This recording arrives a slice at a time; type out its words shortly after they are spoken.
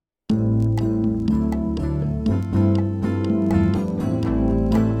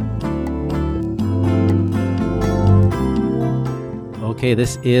Okay,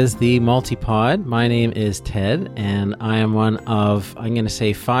 this is the MultiPod. My name is Ted, and I am one of, I'm going to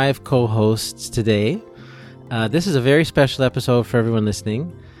say, 5 co-hosts today. This is a very special episode for everyone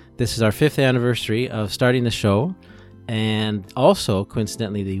listening. This is our 5th anniversary of starting the show, and also,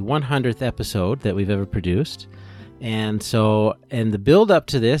 coincidentally, the 100th episode that we've ever produced. And so, in the build up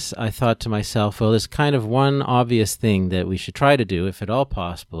to this, I thought to myself, well, there's kind of one obvious thing that we should try to do, if at all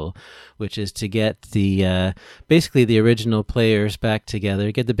possible, which is to get the, basically the original players back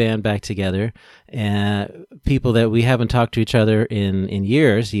together, get the band back together, and people that we haven't talked to each other in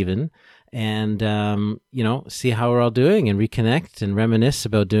years even, and, see how we're all doing and reconnect and reminisce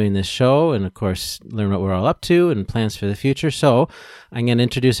about doing this show and, of course, learn what we're all up to and plans for the future. So I'm going to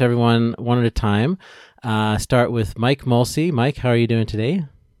introduce everyone one at a time. Start with Mike Mulsey. Mike, how are you doing today?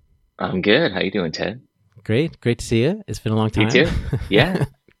 I'm good. How you doing, Ted? Great to see you. It's been a long time. You too. Yeah.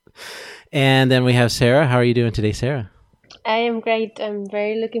 And then we have Sarah. How are you doing today, Sarah? I am great. I'm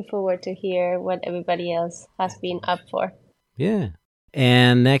very looking forward to hear what everybody else has been up for. Yeah.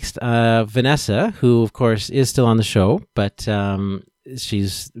 And next, Vanessa, who, of course, is still on the show, but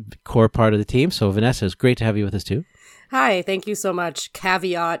she's a core part of the team. So, Vanessa, it's great to have you with us, too. Hi, thank you so much.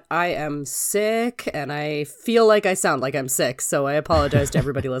 Caveat, I am sick, and I feel like I sound like I'm sick, so I apologize to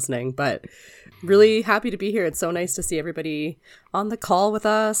everybody listening, but really happy to be here. It's so nice to see everybody on the call with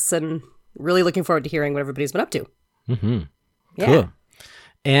us, and really looking forward to hearing what everybody's been up to. Mm-hmm. Yeah. Cool.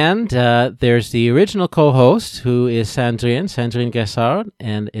 And there's the original co-host, who is Sandrine Gassard,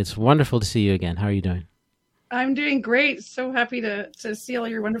 and it's wonderful to see you again. How are you doing? I'm doing great. So happy to see all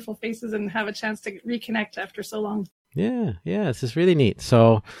your wonderful faces and have a chance to reconnect after so long. Yeah, this is really neat.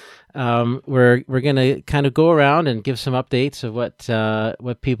 So we're going to kind of go around and give some updates of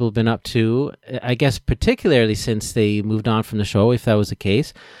what people have been up to. I guess particularly since they moved on from the show, if that was the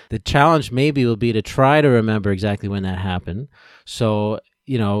case. The challenge maybe will be to try to remember exactly when that happened. So,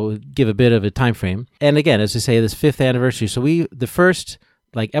 give a bit of a time frame. And again, as I say, this 5th anniversary. So the first,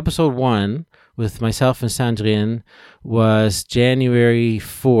 episode 1 with myself and Sandrine was January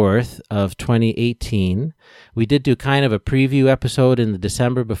 4th of 2018. We did do kind of a preview episode in the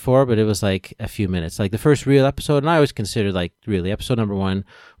December before, but it was like a few minutes. Like the first real episode, and I always considered really episode number 1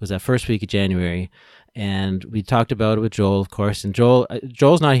 was that first week of January. And we talked about it with Joel, of course. And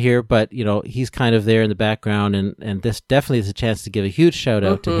Joel's not here, but he's kind of there in the background. And this definitely is a chance to give a huge shout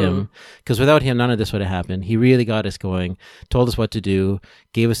out to him, because without him, none of this would have happened. He really got us going, told us what to do,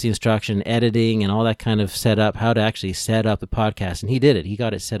 gave us the instruction, editing, and all that kind of setup, how to actually set up the podcast. And he did it. He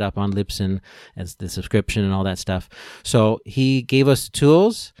got it set up on Libsyn as the subscription and all that stuff. So he gave us the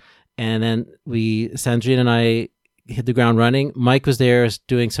tools, and then Sandrine and I hit the ground running. Mike was there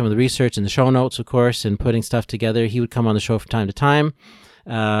doing some of the research and the show notes, of course, and putting stuff together. He would come on the show from time to time.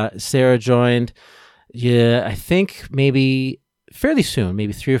 Sarah joined, I think maybe fairly soon,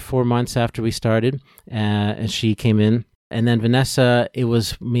 maybe 3 or 4 months after we started, and she came in. And then Vanessa, it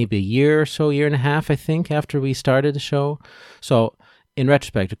was maybe a year or so, year and a half, I think, after we started the show. So in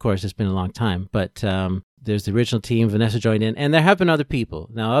retrospect, of course, it's been a long time, but there's the original team. Vanessa joined in, and there have been other people.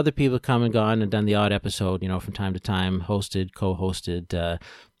 Now, other people come and gone and done the odd episode, from time to time, hosted, co-hosted,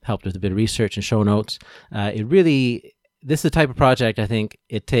 helped with a bit of research and show notes. This is the type of project I think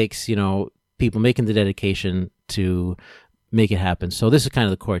it takes, people making the dedication to make it happen. So this is kind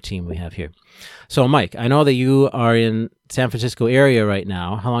of the core team we have here. So, Mike, I know that you are in San Francisco area right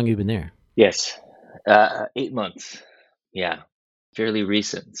now. How long have you been there? Yes. 8 months. Yeah. Fairly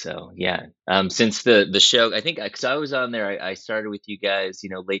recent. So yeah. Since the show, I think, because I was on there, I started with you guys,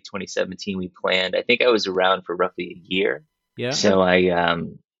 late 2017 we planned. I think I was around for roughly a year. Yeah. So I,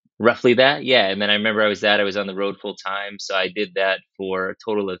 roughly that. Yeah. And then I remember I was on the road full time. So I did that for a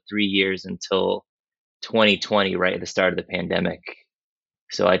total of 3 years until 2020, right at the start of the pandemic.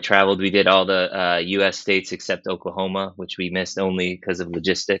 So I traveled, we did all the US states except Oklahoma, which we missed only because of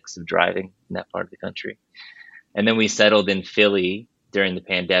logistics of driving in that part of the country. And then we settled in Philly during the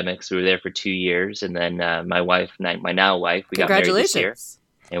pandemic. So we were there for 2 years. And then my now wife, we got married this year.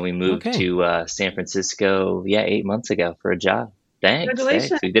 And we moved to San Francisco, 8 months ago for a job. Thanks.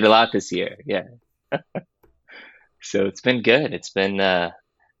 We did a lot this year. Yeah. So it's been good. It's been a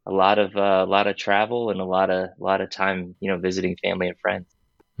lot of travel and a lot of time, visiting family and friends.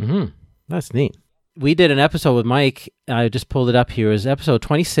 Mm-hmm. That's neat. We did an episode with Mike. I just pulled it up here. It was episode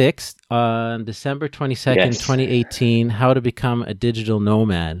 26 on December 22nd, Yes. 2018, How to Become a Digital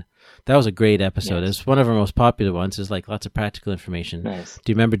Nomad. That was a great episode. Yes. It's one of our most popular ones. There's lots of practical information. Nice.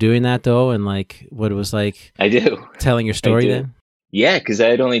 Do you remember doing that though? And what it was like I do. telling your story then? Yeah, because I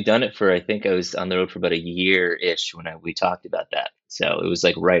had only done it for, I think I was on the road for about a year-ish when we talked about that. So it was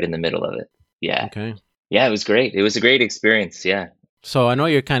right in the middle of it. Yeah. Okay. Yeah, it was great. It was a great experience. Yeah. So I know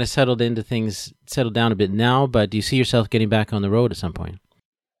you're kind of settled down a bit now, but do you see yourself getting back on the road at some point?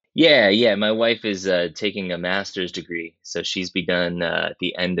 Yeah. My wife is taking a master's degree, so she's begun at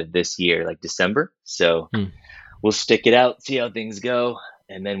the end of this year, like December. So we'll stick it out, see how things go,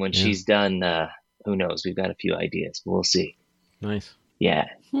 and then when she's done, who knows? We've got a few ideas, but we'll see. Nice. Yeah.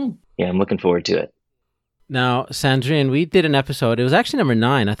 Yeah, I'm looking forward to it. Now, Sandrine, we did an episode. It was actually number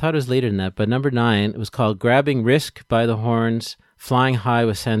 9. I thought it was later than that, but number 9, it was called Grabbing Risk by the Horns, Flying High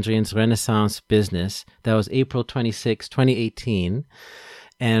with Sandrine's Renaissance Business. That was April 26, 2018.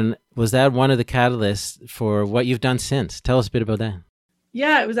 And was that one of the catalysts for what you've done since? Tell us a bit about that.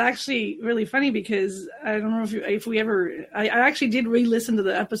 Yeah, it was actually really funny because I don't know if we ever, I actually did re-listen to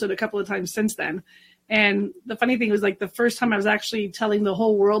the episode a couple of times since then. And the funny thing was, like, the first time I was actually telling the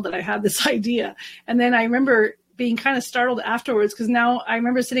whole world that I had this idea. And then I remember being kind of startled afterwards, because now I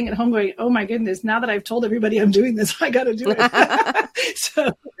remember sitting at home going, oh my goodness, now that I've told everybody I'm doing this, I got to do it. So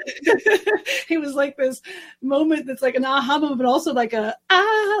it was like this moment that's like an aha moment, but also like a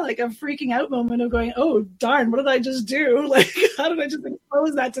freaking out moment of going, oh darn, what did I just do? Like, how did I just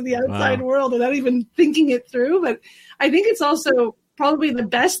expose that to the outside world without even thinking it through? But I think it's also probably the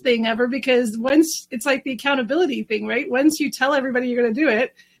best thing ever, because once it's like the accountability thing, right? Once you tell everybody you're going to do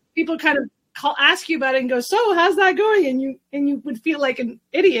it, people kind of ask you about it and go, so how's that going? And you would feel like an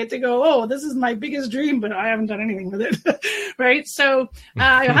idiot to go, oh, this is my biggest dream, but I haven't done anything with it. Right. So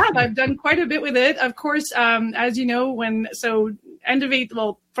I've done quite a bit with it. Of course, as you know,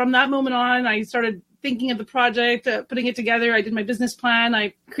 from that moment on, I started thinking of the project, putting it together. I did my business plan.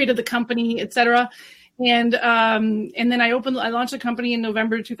 I created the company, etc. And then I launched a company in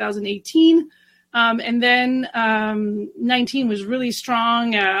November 2018. And then 19 was really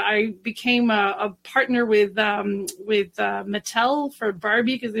strong. I became a partner with Mattel for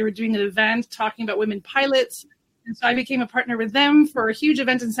Barbie, because they were doing an event talking about women pilots. And so I became a partner with them for a huge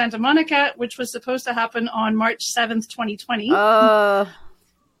event in Santa Monica, which was supposed to happen on March 7th, 2020.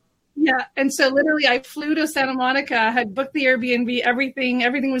 Yeah. And so literally I flew to Santa Monica, I had booked the Airbnb,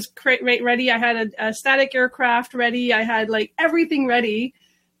 everything was ready. I had a static aircraft ready. I had like everything ready,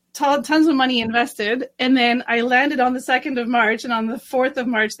 tons of money invested. And then I landed on the 2nd of March, and on the 4th of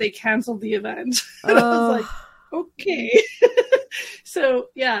March, they canceled the event. I was like, okay. So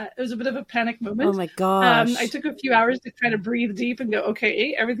yeah, it was a bit of a panic moment. Oh my gosh. I took a few hours to kind of breathe deep and go,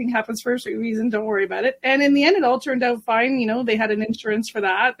 okay, everything happens for a reason. Don't worry about it. And in the end, it all turned out fine. You know, they had an insurance for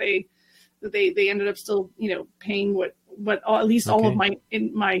that. They ended up still, paying at least all of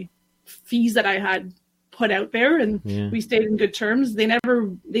my fees that I had put out there, and we stayed in good terms. They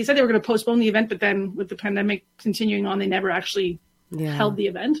said they were going to postpone the event, but then with the pandemic continuing on, they never actually held the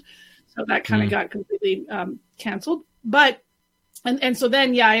event. So that kind of got completely canceled. But and so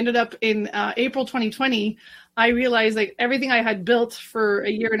then, I ended up in April 2020. I realized like everything I had built for a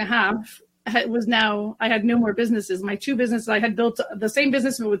year and a half I had no more businesses. My 2 businesses, I had built the same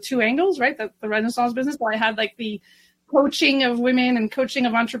business but with 2 angles, right? The Renaissance business, but I had like the coaching of women and coaching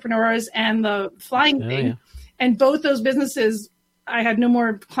of entrepreneurs and the flying thing. Yeah. And both those businesses, I had no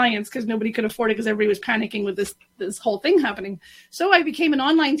more clients because nobody could afford it, because everybody was panicking with this whole thing happening. So I became an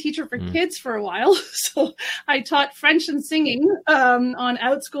online teacher for kids for a while. So I taught French and singing on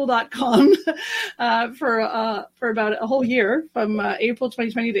outschool.com for about a whole year, from April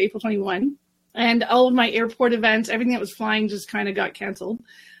 2020 to April 21. And all of my airport events, everything that was flying just kind of got canceled.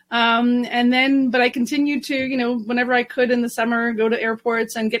 But I continued to, whenever I could in the summer, go to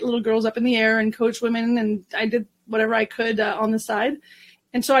airports and get little girls up in the air and coach women. And I did whatever I could on the side.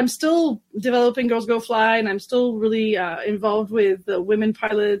 And so I'm still developing Girls Go Fly, and I'm still really involved with the women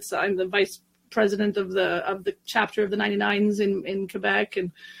pilots. I'm the vice president of the chapter of the 99s in Quebec.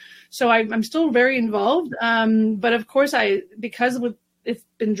 And so I'm still very involved. But of course, because it's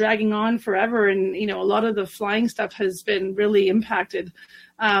been dragging on forever, and, a lot of the flying stuff has been really impacted.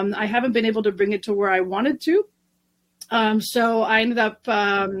 I haven't been able to bring it to where I wanted to. So I ended up,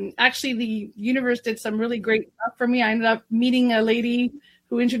 actually the universe did some really great stuff for me. I ended up meeting a lady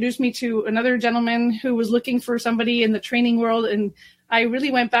who introduced me to another gentleman who was looking for somebody in the training world. And I really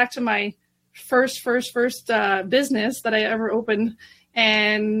went back to my first business that I ever opened.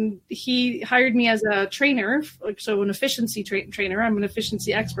 And he hired me as a trainer, so an efficiency trainer. I'm an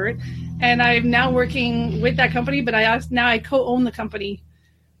efficiency expert. And I'm now working with that company, but I co-own the company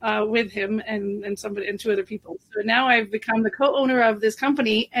with him and 2 other people. So now I've become the co-owner of this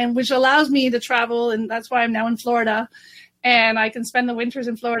company, and which allows me to travel, and that's why I'm now in Florida, and I can spend the winters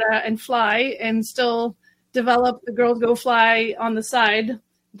in Florida and fly and still develop the Girls Go Fly on the side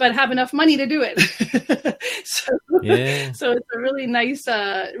but have enough money to do it. So, Yeah. so it's a really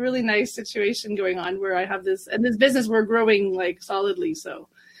nice situation going on where I have this, and this business we're growing like solidly. So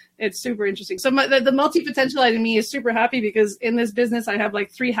it's super interesting. So the multi-potentialite in me is super happy because in this business I have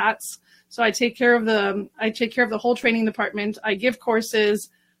like 3 hats. So I take care of the whole training department. I give courses.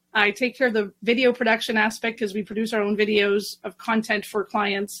 I take care of the video production aspect because we produce our own videos of content for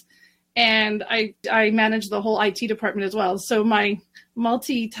clients. And I manage the whole IT department as well. So my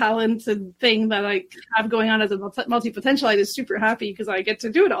multi-talented thing that I have going on as a multi-potentialite is super happy because I get to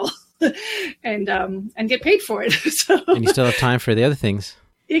do it all and get paid for it. So, And you still have time for the other things.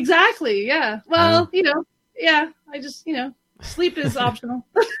 Exactly. Yeah. Well, I just, sleep is optional.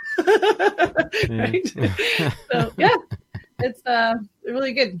 Right. So yeah, it's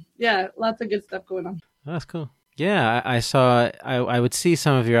really good. Yeah. Lots of good stuff going on. Oh, that's cool. Yeah, I saw. I would see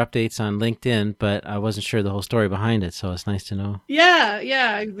some of your updates on LinkedIn, but I wasn't sure the whole story behind it. So it's nice to know. Yeah.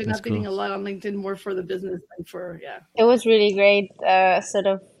 I've been That's updating cool. a lot on LinkedIn, more for the business than for It was really great, sort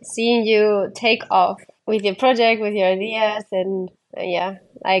of seeing you take off with your project, with your ideas, and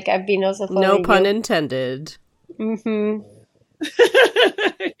like I've been also following No pun you. intended. Mm-hmm.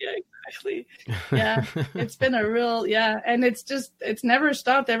 Yeah, exactly. Yeah, it's been a real and it's never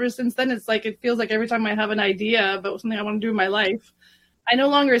stopped ever since then. It's like it feels like every time I have an idea about something I want to do in my life, I no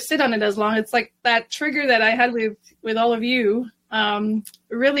longer sit on it as long. It's like that trigger that I had with all of you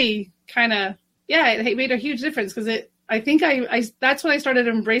really kind of it made a huge difference because I think I that's when I started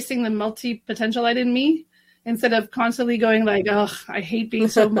embracing the multi-potentialite in me. Instead of constantly going like, oh, I hate being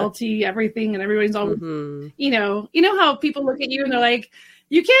so multi everything and everybody's always, you know how people look at you and they're like,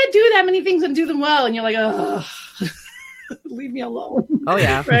 you can't do that many things and do them well. And you're like, oh, leave me alone. Oh,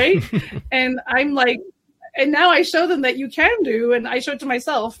 yeah. Right. And I'm like, and now I show them that you can do, and I show it to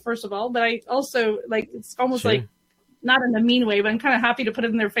myself, first of all, but I also like, it's almost Sure. like, not in a mean way, but I'm kind of happy to put it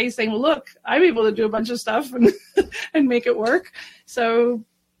in their face saying, well, look, I'm able to do a bunch of stuff and make it work. So,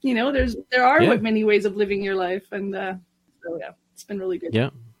 there are many ways of living your life, and so it's been really good.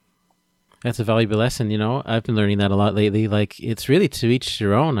 Yeah, that's a valuable lesson. I've been learning that a lot lately. Like, it's really to each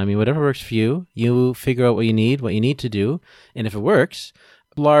your own. I mean, whatever works for you, you figure out what you need to do, and if it works,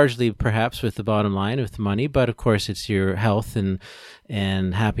 largely perhaps with the bottom line, with the money, but of course it's your health and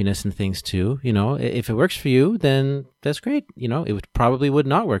happiness and things too. If it works for you, then that's great. It probably would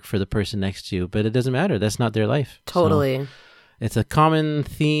not work for the person next to you, but it doesn't matter. That's not their life. Totally. So, it's a common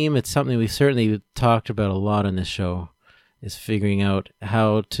theme. It's something we've certainly talked about a lot on this show, is figuring out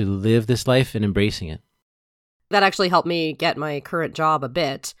how to live this life and embracing it. That actually helped me get my current job a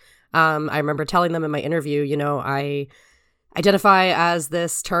bit. I remember telling them in my interview, I identify as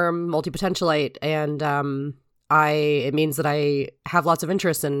this term multi-potentialite, and it means that I have lots of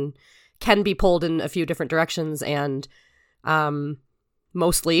interests and can be pulled in a few different directions and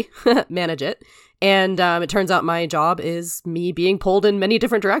mostly manage it. And it turns out my job is me being pulled in many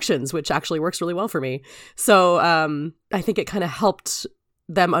different directions, which actually works really well for me. So I think it kind of helped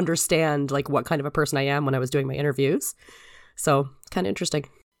them understand like what kind of a person I am when I was doing my interviews. So kind of interesting.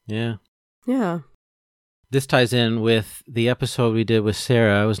 Yeah. Yeah. This ties in with the episode we did with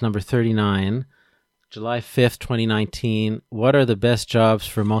Sarah. It was number 39, July 5th, 2019. What are the best jobs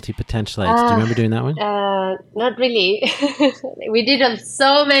for multi-potentialites? Do you remember doing that one? Not really. We did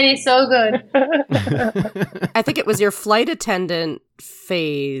so many, so good. I think it was your flight attendant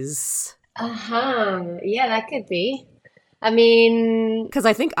phase. Yeah, that could be. I mean, Because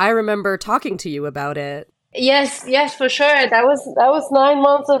I think I remember talking to you about it. yes, for sure. That was 9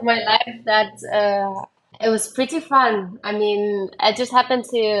 months of my life that it was pretty fun. I mean, I just happened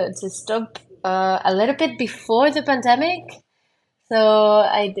to stop a little bit before the pandemic, so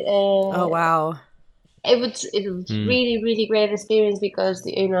Oh, wow. it was really, really great experience because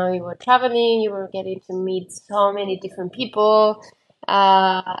you were traveling, you were getting to meet so many different people,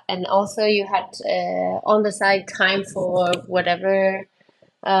 and also you had on the side time for whatever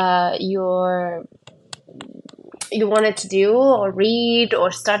you wanted to do or read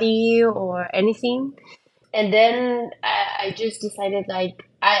or study or anything. And then I just decided like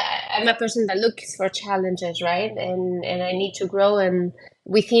I'm a person that looks for challenges, right? And I need to grow, and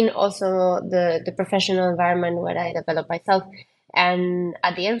within also the professional environment where I develop myself. And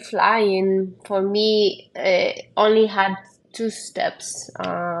at the end, flying for me only had 2 steps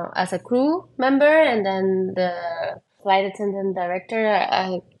as a crew member, and then the flight attendant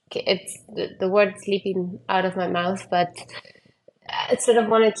director. It's the word slipping out of my mouth, but I sort of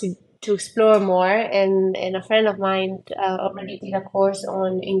wanted to explore more, and a friend of mine already did a course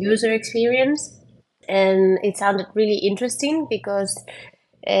on user experience, and it sounded really interesting because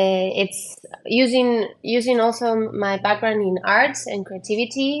It's using also my background in arts and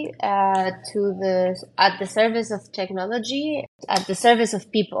creativity at the service of technology, at the service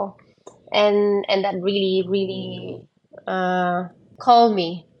of people, and that really called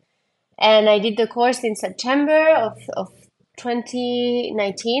me. And I did the course in September of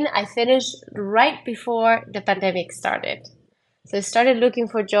 2019. I finished right before the pandemic started. So I started looking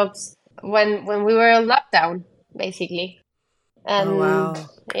for jobs when we were in lockdown, basically. Oh, And wow.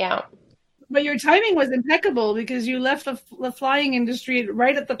 yeah. But your timing was impeccable because you left the flying industry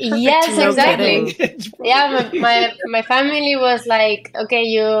right at the perfect Yes, time. exactly. kidding. Yeah, my family was like, okay,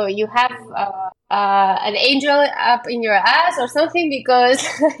 you have an angel up in your ass or something because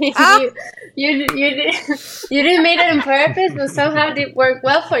you didn't make it on purpose, but somehow it worked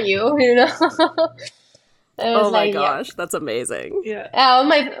well for you, you know. It was Oh my like, yeah. gosh, that's amazing. Yeah. All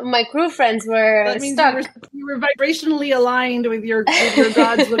my crew friends were That means stuck. you were vibrationally aligned with your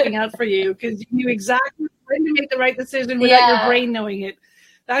gods looking out for you because you knew exactly when to make the right decision without your Yeah. brain knowing it.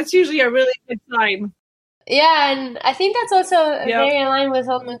 That's usually a really good sign. Yeah, and I think that's also Yeah. very aligned with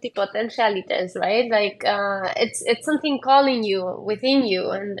all multipotentialities, right? Like it's something calling you within you,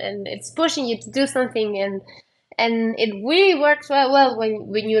 and it's pushing you to do something, and it really works well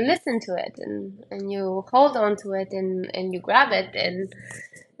when you listen to it and you hold on to it and you grab it,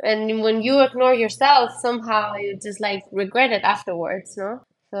 and when you ignore yourself, somehow you just like regret it afterwards, no?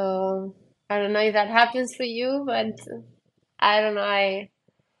 So I don't know if that happens for you, but I don't know.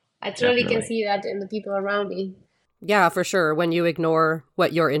 I truly can Definitely. see that in the people around me. Yeah, for sure. When you ignore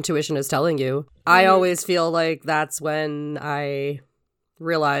what your intuition is telling you, I always feel like that's when I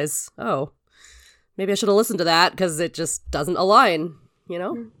realize, oh, maybe I should have listened to that because it just doesn't align, you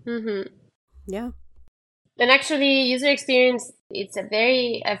know? Mm-hmm. Yeah. And actually, user experience,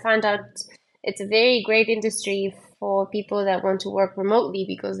 I found out it's a very great industry for people that want to work remotely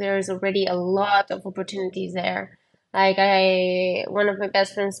because there is already a lot of opportunities there. Like one of my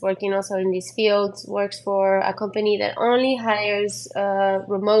best friends working also in these fields works for a company that only hires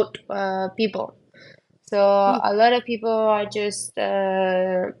remote people. So a lot of people are just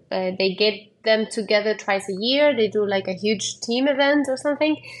they get them together twice a year. They do like a huge team event or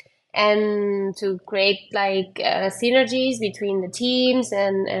something, and to create like synergies between the teams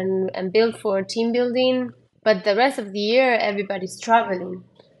and build for team building. But the rest of the year, everybody's traveling,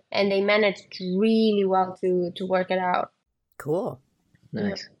 and they managed really well to work it out. Cool.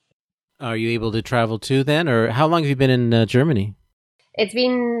 Nice. Are you able to travel too then, or how long have you been in Germany? It's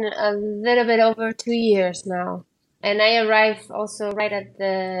been a little bit over 2 years now. And I arrived also right at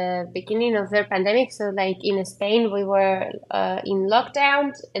the beginning of the pandemic. So, like in Spain, we were in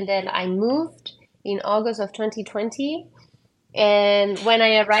lockdown, and then I moved in August of 2020. And when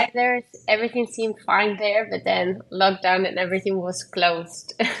I arrived there, everything seemed fine there, but then lockdown and everything was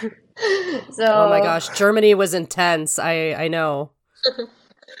closed. So, Oh my gosh, Germany was intense. I know.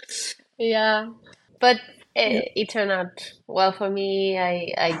 yeah, but it turned out well for me.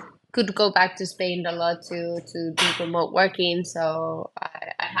 I could go back to Spain a lot to do remote working, so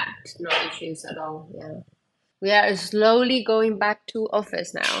I had no issues at all. Yeah, we are slowly going back to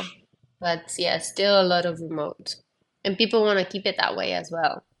office now, but yeah, still a lot of remote, and people want to keep it that way as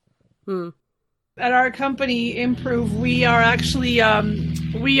well. At our company, Improve, we actually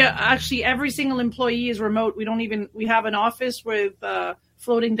every single employee is remote. We have an office with a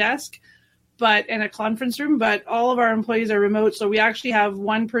floating desk, and a conference room, but all of our employees are remote. So we actually have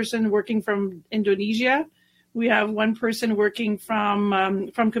one person working from Indonesia. We have one person working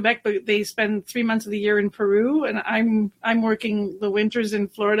from Quebec, but they spend 3 months of the year in Peru, and I'm working the winters in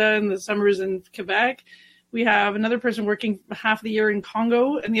Florida and the summers in Quebec. We have another person working half the year in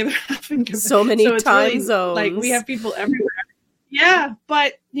Congo and the other half in Quebec. So many time really, zones. Like we have people everywhere. Yeah,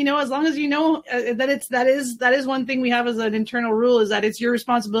 but as long as you know that is one thing we have as an internal rule is that it's your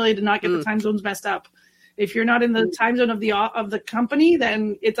responsibility to not get the time zones messed up. If you're not in the time zone of the company,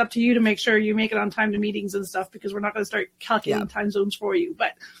 then it's up to you to make sure you make it on time to meetings and stuff because we're not going to start calculating time zones for you.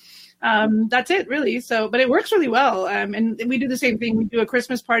 But that's it really. So, but it works really well. And we do the same thing. We do a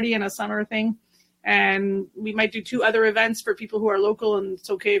Christmas party and a summer thing. And we might do 2 other events for people who are local, and it's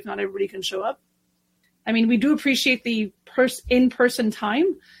okay if not everybody can show up. I mean, we do appreciate the in-person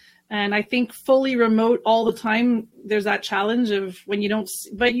time. And I think fully remote all the time, there's that challenge of when you don't,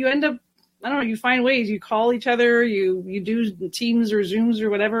 but you end up, I don't know, you find ways, you call each other, you do Teams or Zooms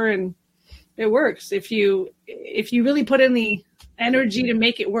or whatever, and it works. If you really put in the energy to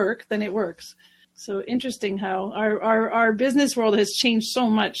make it work, then it works. So interesting how our business world has changed so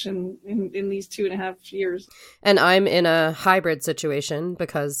much in these 2.5 years. And I'm in a hybrid situation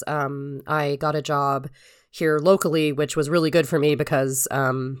because I got a job here locally, which was really good for me because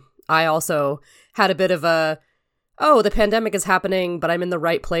I also had a bit of a, oh, the pandemic is happening, but I'm in the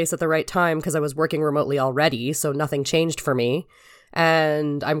right place at the right time because I was working remotely already, so nothing changed for me.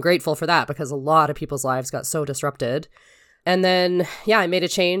 And I'm grateful for that because a lot of people's lives got so disrupted. And then, yeah, I made a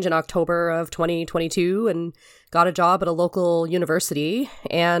change in October of 2022 and got a job at a local university.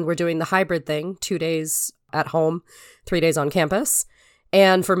 And we're doing the hybrid thing, 2 days at home, 3 days on campus.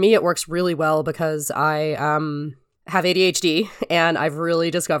 And for me, it works really well because I have ADHD, and I've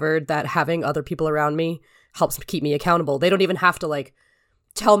really discovered that having other people around me helps keep me accountable. They don't even have to like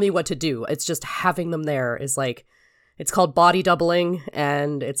tell me what to do. It's just having them there is like, it's called body doubling,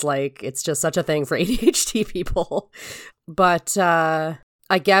 and it's like, it's just such a thing for ADHD people. But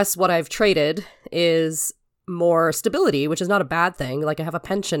I guess what I've traded is more stability, which is not a bad thing. Like I have a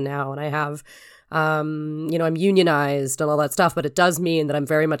pension now, and I have, I'm unionized and all that stuff, but it does mean that I'm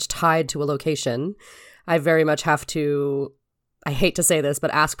very much tied to a location. I very much have to, I hate to say this,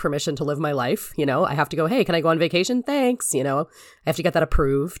 but ask permission to live my life. I have to go, hey, can I go on vacation? Thanks. I have to get that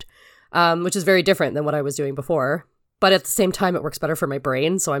approved, which is very different than what I was doing before. But at the same time, it works better for my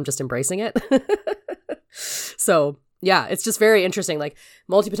brain, so I'm just embracing it. So, yeah, it's just very interesting. Like,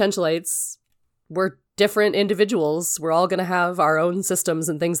 multi-potentialites, we're different individuals. We're all going to have our own systems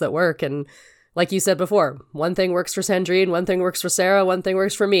and things that work. And like you said before, one thing works for Sandrine, one thing works for Sarah, one thing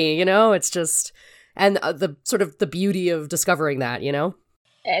works for me. It's just, and the sort of the beauty of discovering that,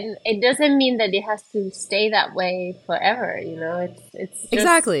 And it doesn't mean that it has to stay that way forever, It's just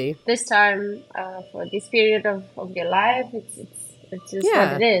exactly this time for this period of your life. It's just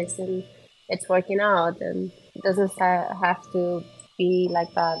what it is, and it's working out, and it doesn't have to be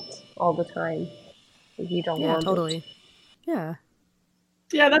like that all the time if you don't want totally. it. Yeah.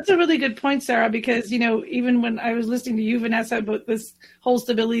 Yeah, that's a really good point, Sarah, because, even when I was listening to you, Vanessa, about this whole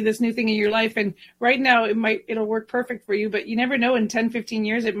stability, this new thing in your life, and right now it'll work perfect for you, but you never know, in 10, 15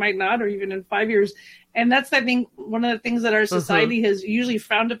 years, it might not, or even in 5 years. And that's, I think, one of the things that our society has usually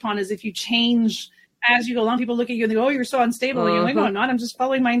frowned upon is if you change as you go along, people look at you and they go, oh, you're so unstable. And you're like, no, I'm not. I'm just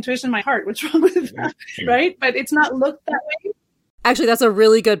following my intuition, my heart. What's wrong with that? Right? But it's not looked that way. Actually, that's a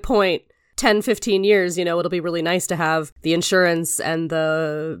really good point. 10, 15 years, it'll be really nice to have the insurance and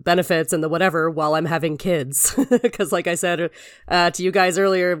the benefits and the whatever while I'm having kids. Because like I said to you guys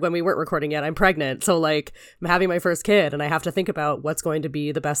earlier when we weren't recording yet, I'm pregnant. So like I'm having my first kid and I have to think about what's going to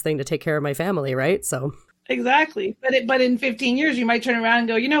be the best thing to take care of my family, right? So exactly. But in 15 years, you might turn around and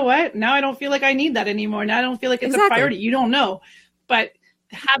go, you know what? Now I don't feel like I need that anymore. Now I don't feel like it's a priority. You don't know. But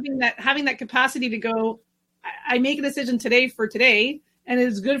having that capacity to go, I make a decision today for today, and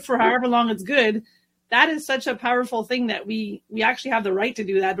it's good for however long it's good. That is such a powerful thing that we actually have the right to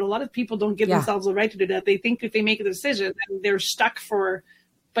do that. But a lot of people don't give themselves the right to do that. They think if they make a decision, then they're stuck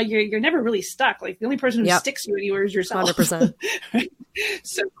but you're never really stuck. Like the only person who sticks you anywhere is yourself. 100%. Right?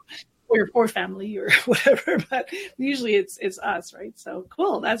 So, or family or whatever, but usually it's us, right? So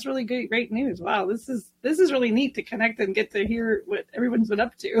cool. That's really great news. Wow. This is really neat to connect and get to hear what everyone's been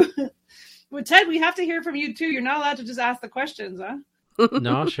up to. Well, Ted, we have to hear from you too. You're not allowed to just ask the questions, huh?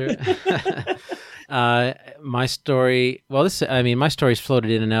 No, sure. My story, my story's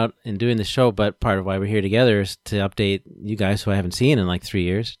floated in and out in doing the show, but part of why we're here together is to update you guys who I haven't seen in like 3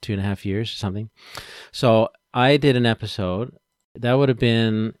 years, 2.5 years or something. So I did an episode that would have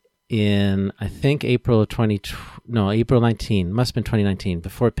been in, I think, April 19, must have been 2019,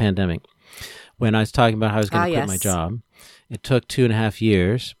 before pandemic, when I was talking about how I was going to quit my job. It took 2.5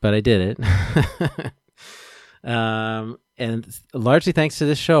 years, but I did it. And largely thanks to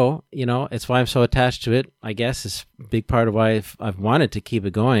this show, it's why I'm so attached to it. I guess it's a big part of why I've wanted to keep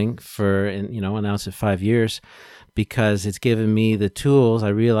it going announce it 5 years, because it's given me the tools I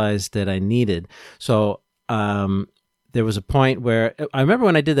realized that I needed. So, there was a point where I remember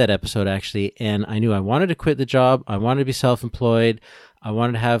when I did that episode actually, and I knew I wanted to quit the job. I wanted to be self-employed. I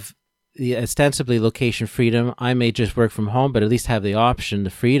wanted to have the ostensibly location freedom. I may just work from home, but at least have the option, the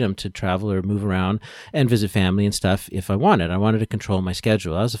freedom to travel or move around and visit family and stuff if I wanted. I wanted to control my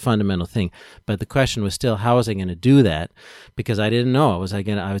schedule. That was a fundamental thing. But the question was still, how was I going to do that? Because I didn't know. I was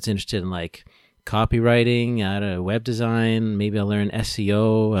interested in like copywriting, web design, maybe I'll learn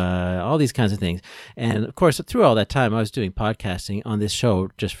SEO, all these kinds of things. And of course, through all that time, I was doing podcasting on this show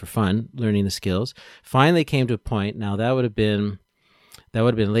just for fun, learning the skills. Finally came to a point, now that would have been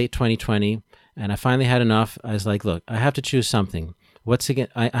late 2020, and I finally had enough. I was like, look, I have to choose something.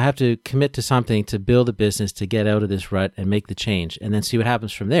 I have to commit to something to build a business, to get out of this rut and make the change, and then see what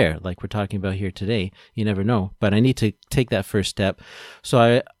happens from there. Like we're talking about here today, you never know. But I need to take that first step.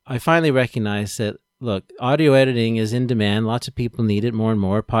 So I finally recognized that look, audio editing is in demand. Lots of people need it more and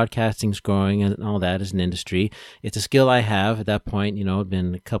more. Podcasting's growing and all that as an industry. It's a skill I have at that point, it'd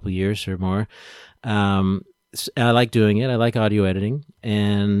been a couple years or more. I like doing it. I like audio editing,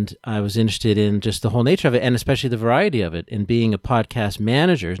 and I was interested in just the whole nature of it, and especially the variety of it. And being a podcast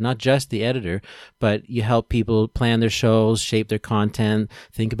manager is not just the editor, but you help people plan their shows, shape their content,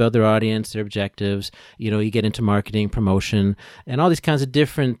 think about their audience, their objectives. You get into marketing, promotion, and all these kinds of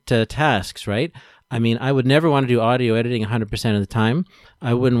different tasks, right? I mean, I would never want to do audio editing 100% of the time.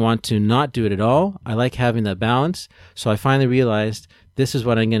 I wouldn't want to not do it at all. I like having that balance. So I finally realized this is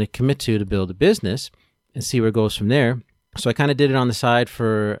what I'm going to commit to build a business and see where it goes from there. So I kind of did it on the side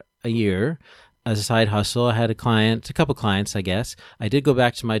for a year as a side hustle. I had a couple clients, I guess. I did go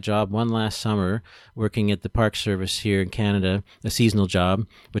back to my job one last summer working at the Park Service here in Canada, a seasonal job,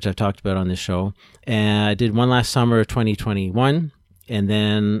 which I've talked about on this show. And I did one last summer of 2021. And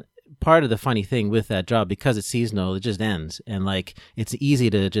then part of the funny thing with that job, because it's seasonal, it just ends. And it's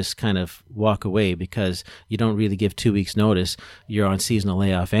easy to just kind of walk away because you don't really give 2 weeks notice. You're on seasonal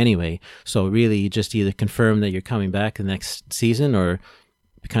layoff anyway. So really you just either confirm that you're coming back the next season or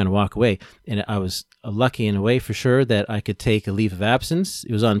kind of walk away. And I was lucky in a way for sure that I could take a leave of absence.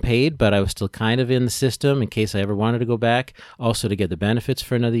 It was unpaid, but I was still kind of in the system in case I ever wanted to go back, also to get the benefits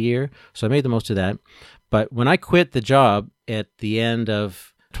for another year. So I made the most of that. But when I quit the job at the end of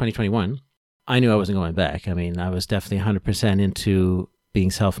 2021, I knew I wasn't going back. I mean, I was definitely 100% into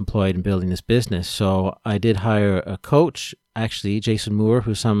being self-employed and building this business. So I did hire a coach, actually, Jason Moore,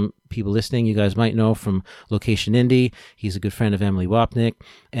 who some people listening, you guys might know from Location Indie. He's a good friend of Emily Wapnick.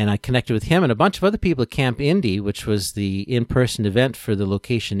 And I connected with him and a bunch of other people at Camp Indie, which was the in-person event for the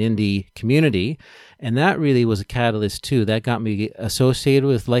Location Indie community. And that really was a catalyst too. That got me associated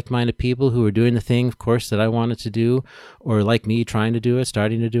with like-minded people who were doing the thing, of course, that I wanted to do, or like me, trying to do it,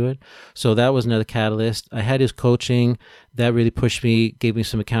 starting to do it. So that was another catalyst. I had his coaching. That really pushed me, gave me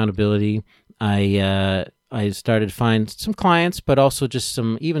some accountability. I started to find some clients, but also just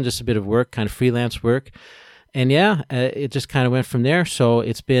a bit of work, kind of freelance work. And it just kind of went from there. So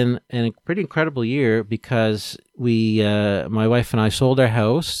it's been a pretty incredible year because my wife and I sold our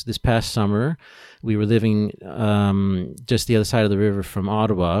house this past summer. We were living just the other side of the river from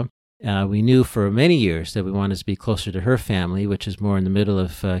Ottawa. We knew for many years that we wanted to be closer to her family, which is more in the middle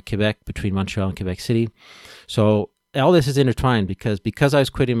of Quebec, between Montreal and Quebec City. So all this is intertwined because I was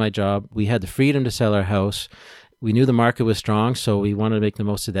quitting my job. We had the freedom to sell our house. We knew the market was strong, so we wanted to make the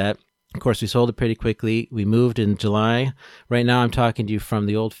most of that. Of course, we sold it pretty quickly. We moved in July. Right now, I'm talking to you from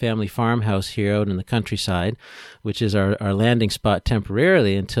the old family farmhouse here out in the countryside, which is our landing spot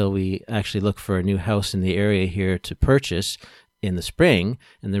temporarily until we actually look for a new house in the area here to purchase in the spring.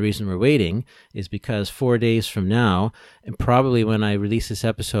 And the reason we're waiting is because 4 days from now, and probably when I release this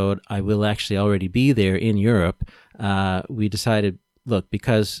episode, I will actually already be there in Europe. We decided, look,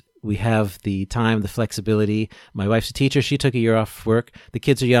 because we have the time, the flexibility. My wife's a teacher. She took a year off work. The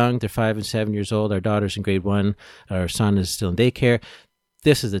kids are young. They're 5 and 7 years old. Our daughter's in grade 1. Our son is still in daycare.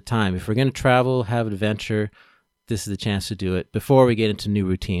 This is the time. If we're going to travel, have an adventure, this is the chance to do it before we get into new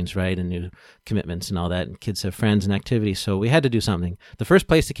routines, right? And new commitments and all that. And kids have friends and activities. So we had to do something. The first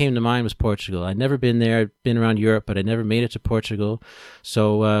place that came to mind was Portugal. I'd never been there. I'd been around Europe, but I never made it to Portugal.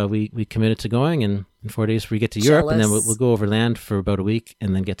 So we committed to going, and in 4 days we get to Europe, and then we'll go overland for about a week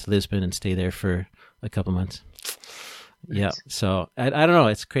and then get to Lisbon and stay there for a couple months. Nice. Yeah. So I don't know.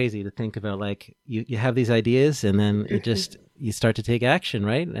 It's crazy to think about, you have these ideas and then it just, you start to take action,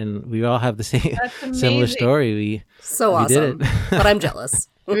 right? And we all have the same similar story. We awesome, did it. But I'm jealous.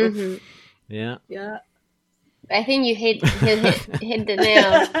 Mm-hmm. Yeah. I think you hit the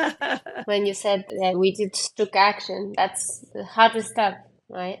nail when you said that we just took action. That's the hardest step,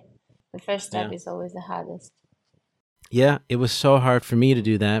 right? The first step is always the hardest. Yeah, it was so hard for me to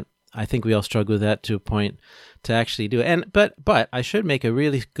do that. I think we all struggle with that to a point to actually do it. And but I should make a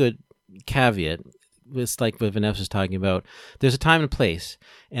really good caveat. It's like what Vanessa was talking about. There's a time and place.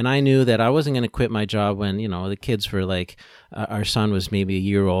 And I knew that I wasn't going to quit my job when, the kids were our son was maybe a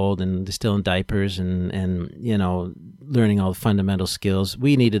year old and they're still in diapers and learning all the fundamental skills.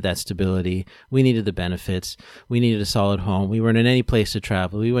 We needed that stability. We needed the benefits. We needed a solid home. We weren't in any place to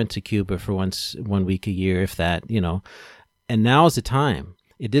travel. We went to Cuba for 1 week a year, if that, and now is the time.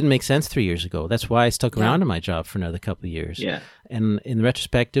 It didn't make sense 3 years ago. That's why I stuck around in my job for another couple of years. Yeah. And in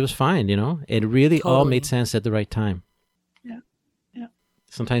retrospect, it was fine, It really all made sense at the right time. Yeah.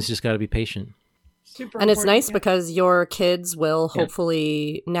 Sometimes you just got to be patient. Super and it's nice yeah. because your kids will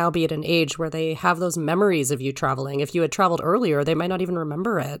hopefully now be at an age where they have those memories of you traveling. If you had traveled earlier, they might not even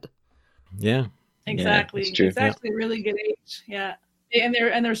remember it. Yeah. Exactly. Yeah, that's true. Exactly. Really good age. Yeah.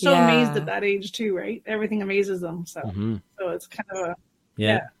 they're so amazed at that age too, right? Everything amazes them. So so it's kind of a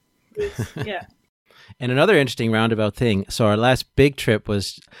Yeah. yeah. And another interesting roundabout thing. So our last big trip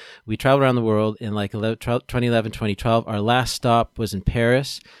was, we traveled around the world in like 2011, 2012. Our last stop was in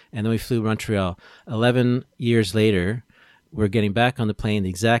Paris, and then we flew Montreal. 11 years later, we're getting back on the plane, the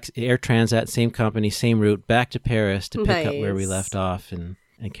exact Air Transat, same company, same route, back to Paris to pick up where we left off and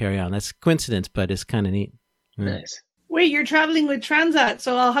carry on. That's coincidence, but it's kind of neat. Nice. Wait, you're traveling with Transat,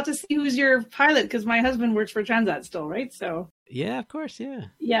 so I'll have to see who's your pilot, because my husband works for Transat still, right? So yeah, of course, yeah.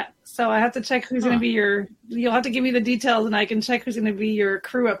 Yeah, so I have to check who's going to be you'll have to give me the details, and I can check who's going to be your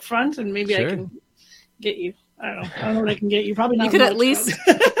crew up front, and maybe I can get you. I don't know what I can get you. Probably not. You could at least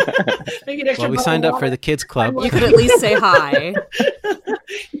make an extra. Well, we signed up for the kids club. You could at least say hi.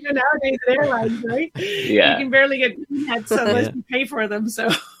 Nowadays, airlines, right? Yeah. You can barely get peanuts unless you pay for them. So.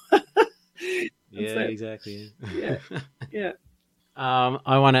 Yeah, exactly. Yeah.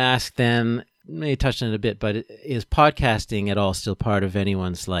 I want to ask then, maybe touch on it a bit, but is podcasting at all still part of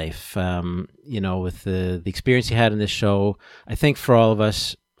anyone's life? With the experience you had in this show, I think for all of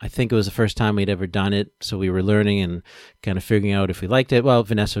us, I think it was the first time we'd ever done it, so we were learning and kind of figuring out if we liked it. Well,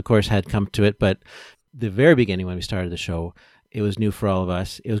 Vanessa, of course, had come to it, but the very beginning when we started the show, it was new for all of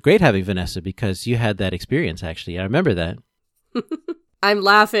us. It was great having Vanessa because you had that experience, actually. I remember that. I'm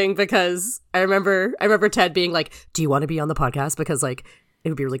laughing because I remember Ted being like, "Do you want to be on the podcast?" Because like it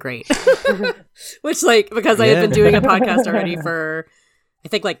would be really great. Which because I had been doing a podcast already for I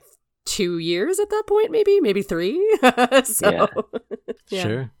think like 2 years at that point, maybe 3. So yeah.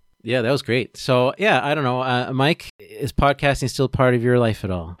 Sure. Yeah, that was great. So yeah, I don't know, Mike, is podcasting still part of your life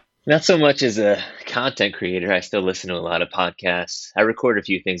at all? Not so much as a content creator. I still listen to a lot of podcasts. I record a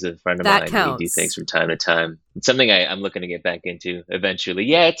few things with a friend of mine. Counts. We do things from time to time. It's something I'm looking to get back into eventually.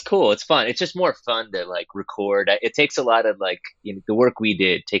 Yeah, it's cool. It's fun. It's just more fun to like record. It takes a lot of like, the work we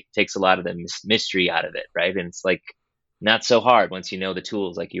did takes a lot of the mystery out of it, right? And it's like not so hard once you know the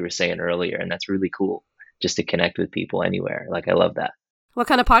tools, like you were saying earlier. And that's really cool just to connect with people anywhere. Like, I love that. What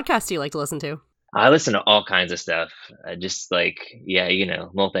kind of podcast do you like to listen to? I listen to all kinds of stuff. I just like,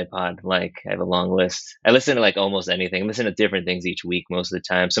 MultiPod. Like, I have a long list. I listen to like almost anything. I listen to different things each week most of the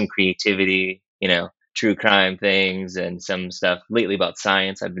time. Some creativity, true crime things, and some stuff lately about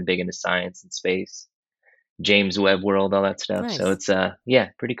science. I've been big into science and space, James Webb World, all that stuff. Nice. So it's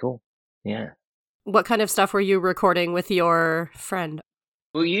pretty cool. Yeah. What kind of stuff were you recording with your friend?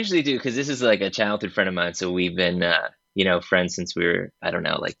 We usually do, because this is like a childhood friend of mine. So we've been friends since we were, I don't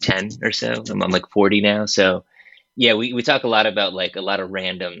know, like 10 or so. I'm like 40 now. So yeah, we talk a lot about like a lot of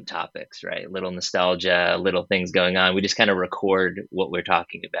random topics, right? Little nostalgia, little things going on. We just kind of record what we're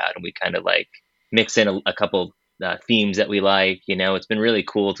talking about, and we kind of like mix in a couple themes that we like. It's been really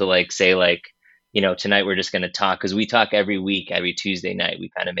cool to like say like, tonight we're just going to talk, because we talk every week, every Tuesday night.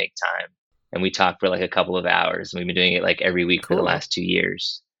 We kind of make time and we talk for like a couple of hours, and we've been doing it like every week for the last 2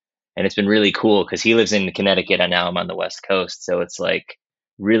 years. And it's been really cool because he lives in Connecticut and now I'm on the West Coast. So it's like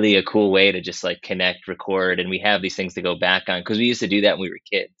really a cool way to just like connect, record. And we have these things to go back on, because we used to do that when we were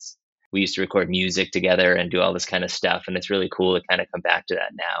kids. We used to record music together and do all this kind of stuff. And it's really cool to kind of come back to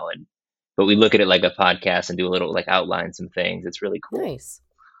that now. But we look at it like a podcast and do a little like outline some things. It's really cool. Nice.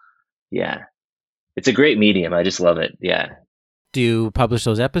 Yeah. It's a great medium. I just love it. Yeah. Do you publish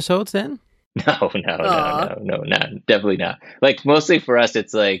those episodes then? No, definitely not. Like, mostly for us,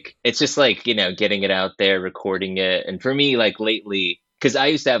 it's just like, getting it out there, recording it. And for me, like lately, because I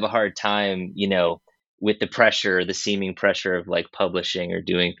used to have a hard time, with the seeming pressure of like publishing or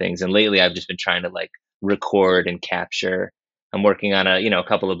doing things. And lately I've just been trying to like record and capture. I'm working on a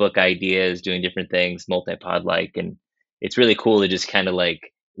couple of book ideas, doing different things, MultiPod like, and it's really cool to just kind of like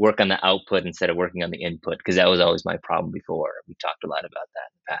work on the output instead of working on the input, because that was always my problem before. We talked a lot about that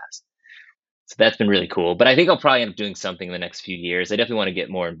in the past. So that's been really cool. But I think I'll probably end up doing something in the next few years. I definitely want to get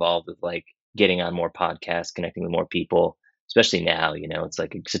more involved with like getting on more podcasts, connecting with more people, especially now. It's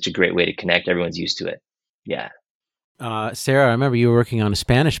like such a great way to connect. Everyone's used to it. Yeah. Sarah, I remember you were working on a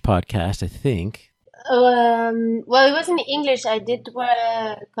Spanish podcast, I think. Well, it was in English. I did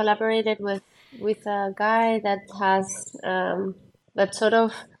collaborated with a guy that has that sort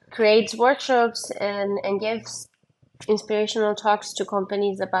of creates workshops and gives inspirational talks to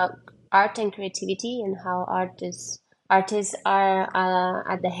companies about art and creativity, and how artists are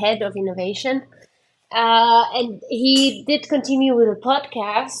at the head of innovation. And he did continue with a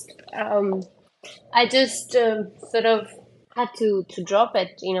podcast. I just sort of had to drop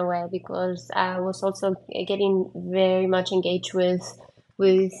it in a way, because I was also getting very much engaged with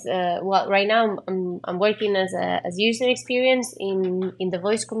right now I'm working as user experience in the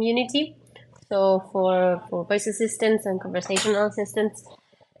voice community. so for voice assistants and conversational assistants.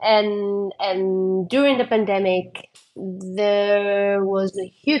 And during the pandemic, there was a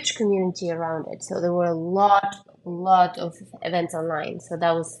huge community around it. So there were a lot of events online. So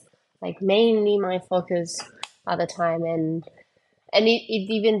that was like mainly my focus at the time, and it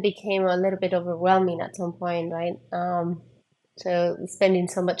even became a little bit overwhelming at some point, right? So spending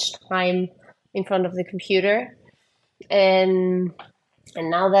so much time in front of the computer, and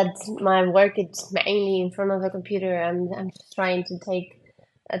now that my work is mainly in front of the computer, I'm just trying to take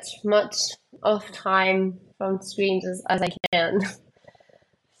as much of time from screens as I can.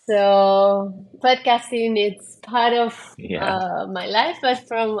 So podcasting, it's part of Yeah. my life, but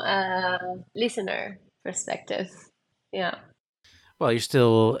from a listener perspective. Yeah. Well,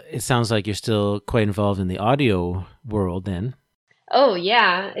 it sounds like you're still quite involved in the audio world then. Oh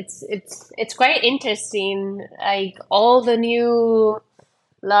yeah, it's quite interesting. Like all the new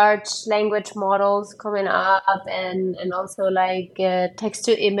large language models coming up, and also like text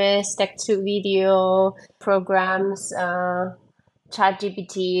to image, text to video programs,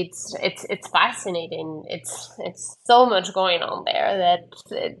 ChatGPT. It's fascinating. It's so much going on there that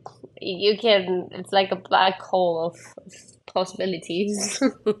you can. It's like a black hole of possibilities.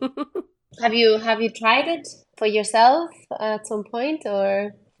 Have you tried it for yourself at some point,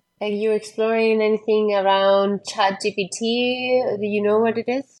 or are you exploring anything around ChatGPT? Do you know what it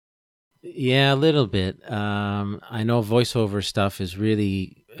is? Yeah, a little bit. I know voiceover stuff is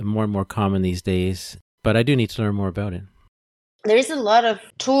really more and more common these days, but I do need to learn more about it. There is a lot of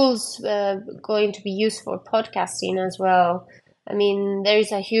tools going to be used for podcasting as well. I mean, there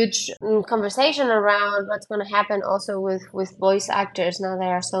is a huge conversation around what's going to happen also with voice actors. Now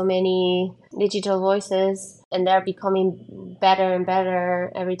there are so many digital voices, and they're becoming better and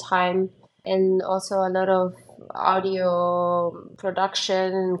better every time. And also a lot of audio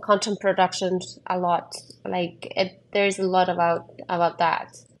production, content productions, a lot. There's a lot about that.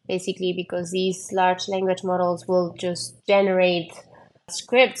 Basically, because these large language models will just generate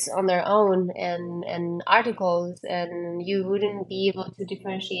scripts on their own and articles, and you wouldn't be able to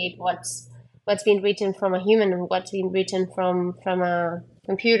differentiate what's been written from a human and what's been written from a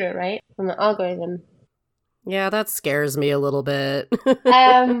computer, right? From an algorithm. Yeah, that scares me a little bit.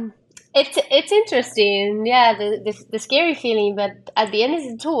 It's interesting, yeah, the scary feeling, but at the end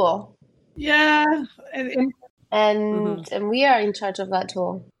it's a tool, Yeah, and and we are in charge of that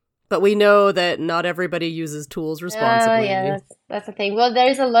tool. But we know that not everybody uses tools responsibly. Yeah, that's the thing. Well, there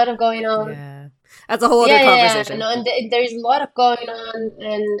is a lot of going on. Yeah. That's a whole other conversation. Yeah. And there's a lot of going on,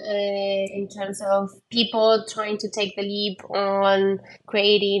 and in terms of people trying to take the leap on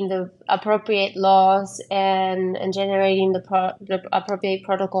creating the appropriate laws and generating the appropriate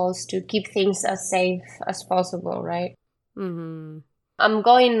protocols to keep things as safe as possible, right? Mm-hmm. I'm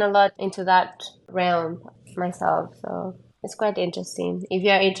going a lot into that realm myself, so it's quite interesting. If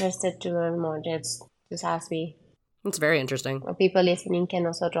you're interested to learn more, just ask me. It's very interesting. Or people listening can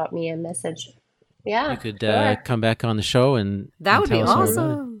also drop me a message. Yeah, You could sure. come back on the show and That would be tell us more about it.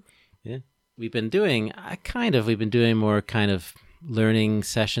 awesome. Yeah, we've been doing more kind of learning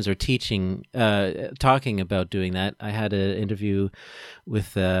sessions or teaching, talking about doing that. I had an interview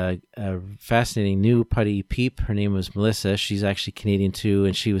with a fascinating new putty peep. Her name was Melissa. She's actually Canadian too,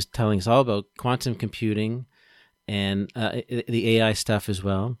 and she was telling us all about quantum computing and the AI stuff as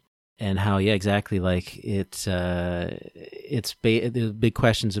well. And how, yeah, exactly. Like there's big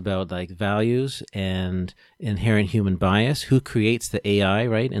questions about like values and inherent human bias. Who creates the AI,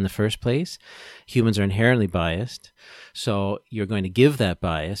 right? In the first place, humans are inherently biased. So you're going to give that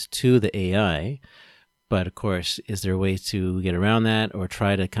bias to the AI. But of course, is there a way to get around that or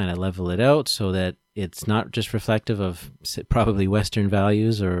try to kind of level it out so that it's not just reflective of probably Western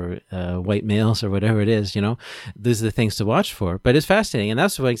values or white males or whatever it is, you know? These are the things to watch for. But it's fascinating. And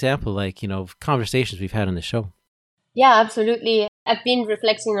that's one example, like, you know, of conversations we've had on the show. Yeah, absolutely. I've been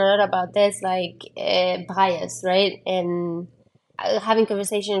reflecting a lot about this, like bias, right? And having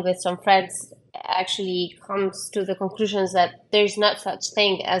conversation with some friends actually comes to the conclusions that there's not such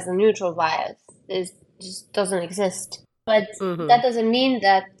thing as a neutral bias. It just doesn't exist. But that doesn't mean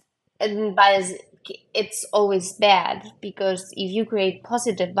that bias, it's always bad, because if you create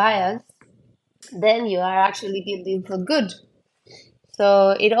positive bias, then you are actually building for good.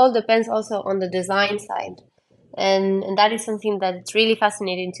 So it all depends also on the design side. And that is something that's really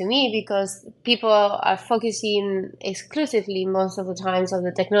fascinating to me, because people are focusing exclusively most of the times on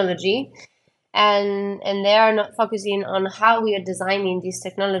the technology, and they are not focusing on how we are designing these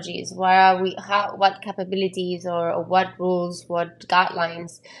technologies, what capabilities or what rules, what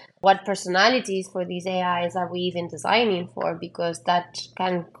guidelines, what personalities for these AIs are we even designing for, because that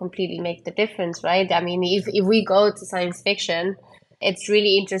can completely make the difference, right? I mean, if we go to science fiction, it's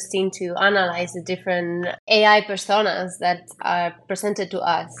really interesting to analyze the different AI personas that are presented to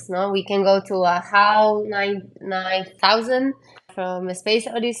us. No, we can go to a HAL 9000 from a Space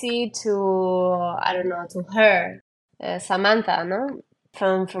Odyssey to, I don't know, to her, Samantha, no,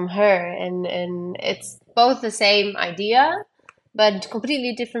 from her, and it's both the same idea, but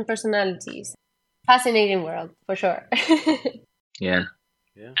completely different personalities. Fascinating world for sure. Yeah,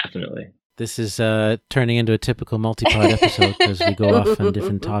 Yeah. definitely. This is turning into a typical MultiPod episode because we go off on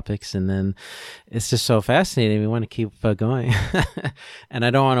different topics, and then it's just so fascinating. We want to keep going, and I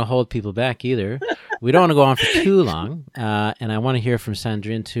don't want to hold people back either. We don't want to go on for too long, and I want to hear from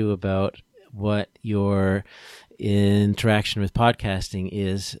Sandrine too about what your interaction with podcasting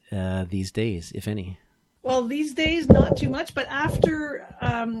is these days, if any. Well, these days, not too much. But after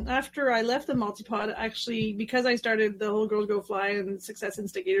I left the MultiPod, actually, because I started the whole Girls Go Fly and Success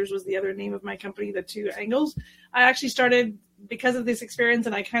Instigators was the other name of my company, the two angles, I actually started because of this experience,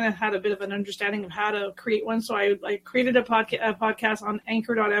 and I kind of had a bit of an understanding of how to create one. So I created a podcast on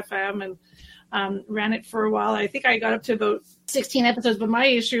Anchor.fm and ran it for a while. I think I got up to about 16 episodes, but my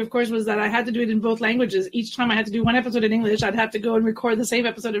issue, of course, was that I had to do it in both languages. Each time I had to do one episode in English, I'd have to go and record the same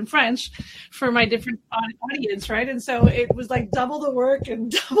episode in French for my different audience, right? And so it was like double the work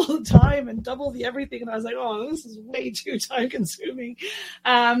and double the time and double the everything. And I was like, oh, this is way too time consuming.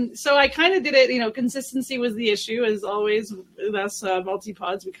 So I kind of did it, consistency was the issue, as always. That's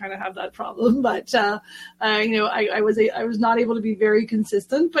MultiPods. We kind of have that problem, but I was not able to be very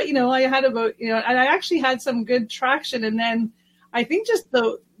consistent, but I had about, and I actually had some good traction. And then I think just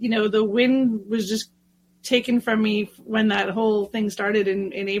the wind was just taken from me when that whole thing started in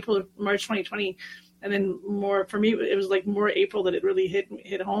March 2020. And then more for me, it was like more April that it really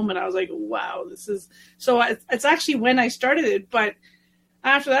hit home. And I was like, wow, this is, so it's actually when I started it. But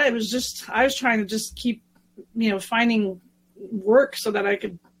after that, it was just, I was trying to just keep, finding work so that I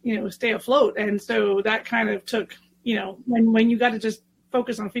could, stay afloat. And so that kind of took, when you got to just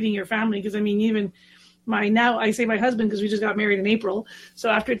focus on feeding your family. Because I mean, even I say my husband because we just got married in April. So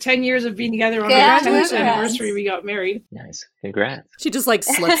after 10 years of being together on our 10th anniversary, we got married. Nice. Congrats. She just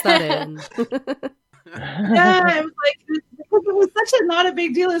slips that in. Yeah, it was because it was such not a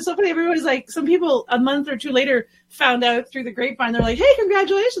big deal. It's so funny. Everybody's like, some people a month or two later found out through the grapevine. They're like, hey,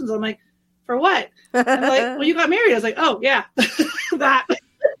 congratulations. I'm like, for what? And they're like, well, you got married. I was like, oh yeah, that.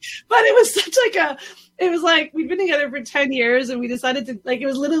 But it was such it was like we'd been together for 10 years and we decided to, it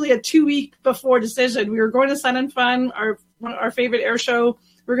was literally a 2-week before decision. We were going to Sun and Fun, our favorite air show.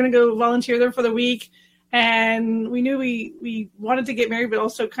 We were going to go volunteer there for the week. And we knew we wanted to get married, but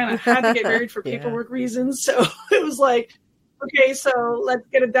also kind of had to get married for paperwork reasons. So it was like, okay, so let's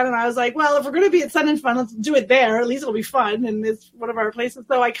get it done. And I was like, well, if we're going to be at Sun and Fun, let's do it there. At least it'll be fun. And it's one of our places.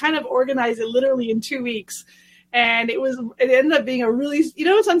 So I kind of organized it literally in 2 weeks. And it ended up being a really,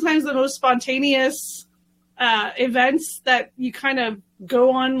 sometimes the most spontaneous events that you kind of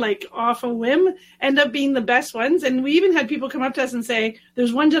go on off a whim end up being the best ones. And we even had people come up to us and say,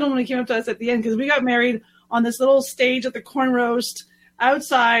 there's one gentleman who came up to us at the end because we got married on this little stage at the corn roast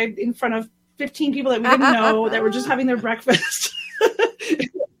outside in front of 15 people that we didn't know that were just having their breakfast.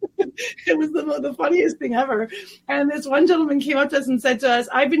 It was the funniest thing ever. And this one gentleman came up to us and said to us,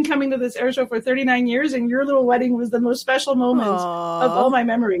 I've been coming to this air show for 39 years and your little wedding was the most special moment of all my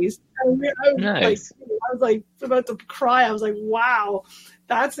memories. Nice. I was about to cry. I was like, wow,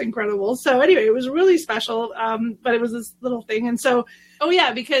 that's incredible. So anyway, it was really special. But it was this little thing. And so,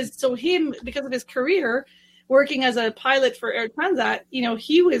 because of his career working as a pilot for Air Transat,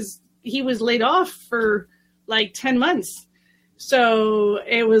 he was laid off for 10 months. So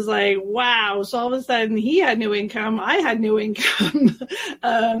it was like, wow. So all of a sudden he had no income. I had no income.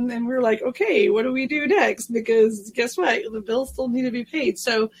 And we were like, okay, what do we do next? Because guess what? The bills still need to be paid.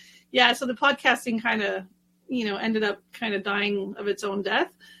 So so the podcasting kind of, ended up kind of dying of its own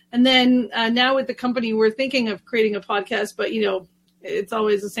death. And then now with the company, we're thinking of creating a podcast, but, it's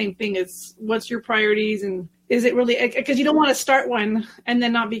always the same thing. It's what's your priorities and is it really, because you don't want to start one and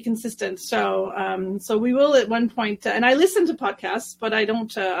then not be consistent. So, so we will at one point, and I listen to podcasts, but I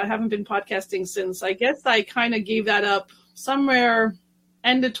haven't been podcasting since, I guess I kind of gave that up somewhere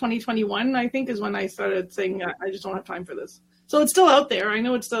end of 2021, I think is when I started saying, I just don't have time for this. So it's still out there. I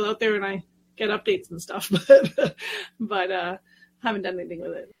know it's still out there and I get updates and stuff, but haven't done anything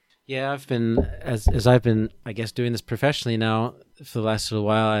with it. Yeah, I've been as I've been, I guess, doing this professionally now for the last little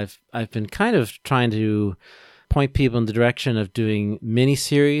while. I've been kind of trying to point people in the direction of doing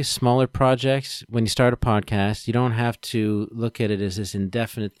mini-series, smaller projects. When you start a podcast, you don't have to look at it as this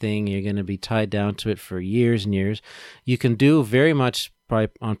indefinite thing. You're going to be tied down to it for years and years. You can do very much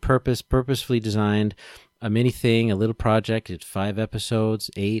on purpose, purposefully designed, a mini thing, a little project. It's 5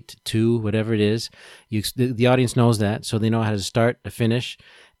 episodes, 8, 2, whatever it is. The audience knows that, so they know how to start, to finish.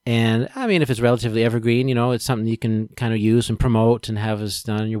 And I mean, if it's relatively evergreen, it's something you can kind of use and promote and have as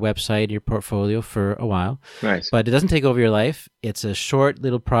on your website, your portfolio for a while. Nice. But it doesn't take over your life. It's a short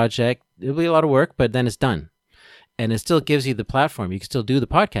little project. It'll be a lot of work, but then it's done. And it still gives you the platform. You can still do the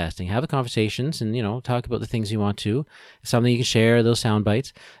podcasting, have the conversations, and, talk about the things you want to. It's something you can share, those sound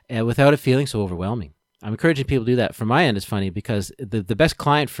bites, without it feeling so overwhelming. I'm encouraging people to do that. From my end, it's funny because the best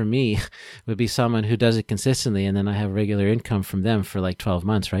client for me would be someone who does it consistently, and then I have regular income from them for like 12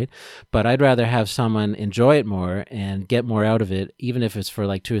 months, right? But I'd rather have someone enjoy it more and get more out of it, even if it's for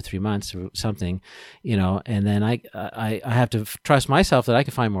like 2 or 3 months or something, and then I have to trust myself that I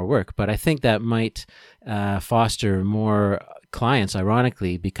can find more work. But I think that might foster more clients,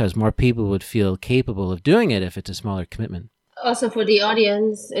 ironically, because more people would feel capable of doing it if it's a smaller commitment. Also for the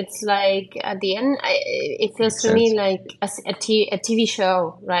audience, it's like at the end, it feels to me like a TV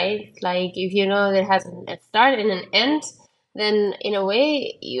show, right? Like if there has a start and an end, then in a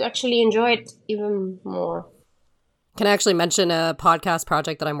way you actually enjoy it even more. Can I actually mention a podcast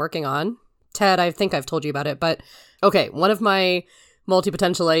project that I'm working on? Ted, I think I've told you about it, but okay, one of my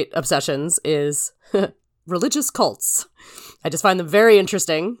multi-potentialite obsessions is religious cults. I just find them very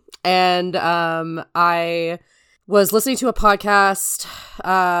interesting, and I was listening to a podcast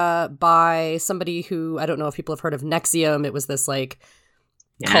by somebody who, I don't know if people have heard of Nexium. It was this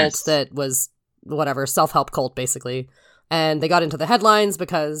cult that was whatever, self-help cult basically. And they got into the headlines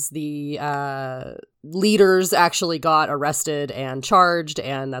because the leaders actually got arrested and charged,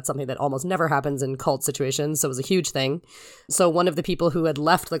 and that's something that almost never happens in cult situations, so it was a huge thing. So one of the people who had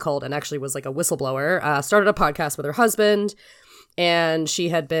left the cult and actually was like a whistleblower started a podcast with her husband, and she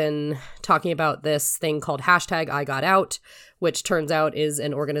had been talking about this thing called #IGotOut, which turns out is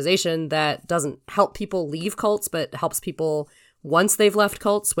an organization that doesn't help people leave cults, but helps people once they've left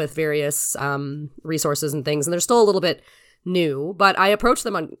cults with various resources and things. And they're still a little bit new, but I approached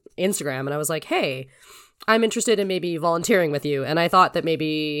them on Instagram and I was like, hey, I'm interested in maybe volunteering with you. And I thought that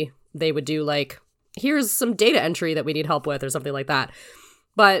maybe they would do here's some data entry that we need help with or something like that.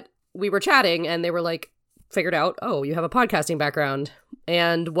 But we were chatting and they were figured out, oh, you have a podcasting background.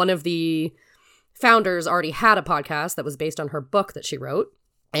 And one of the founders already had a podcast that was based on her book that she wrote.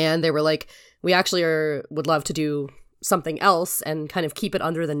 And they were like, we actually would love to do something else and kind of keep it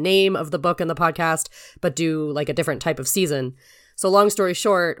under the name of the book and the podcast, but do a different type of season. So long story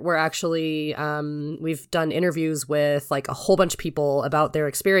short, we're actually, we've done interviews with a whole bunch of people about their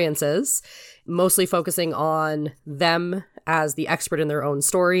experiences, mostly focusing on them as the expert in their own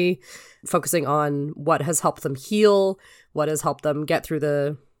story, focusing on what has helped them heal, what has helped them get through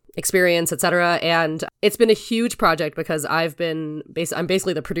the experience, etc. And it's been a huge project because I'm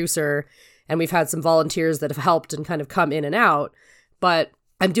basically the producer, and we've had some volunteers that have helped and kind of come in and out, but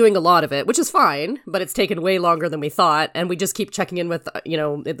I'm doing a lot of it, which is fine, but it's taken way longer than we thought. And we just keep checking in with,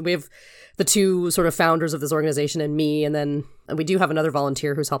 we have the two sort of founders of this organization and me, and then we do have another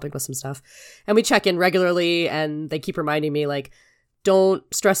volunteer who's helping with some stuff. And we check in regularly, and they keep reminding me, don't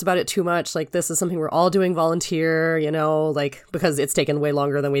stress about it too much. This is something we're all doing volunteer, because it's taken way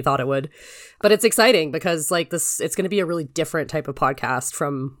longer than we thought it would. But it's exciting because it's going to be a really different type of podcast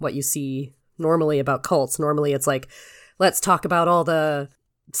from what you see normally about cults. Normally it's let's talk about all the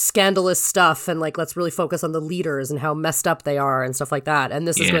scandalous stuff and let's really focus on the leaders and how messed up they are and stuff like that. And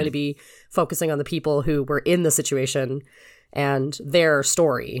this is going to be focusing on the people who were in the situation and their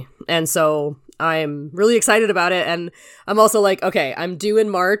story. And so I'm really excited about it. And I'm also okay, I'm due in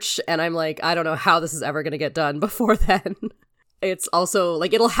March, and I'm I don't know how this is ever going to get done before then. It's also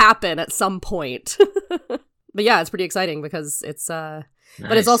it'll happen at some point. But yeah, it's pretty exciting because it's nice.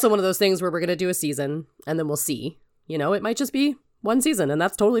 But it's also one of those things where we're going to do a season and then we'll see. It might just be one season, and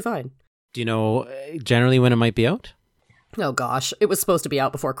that's totally fine. Do you know generally when it might be out? Oh gosh, it was supposed to be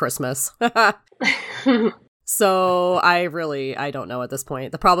out before Christmas. So I don't know at this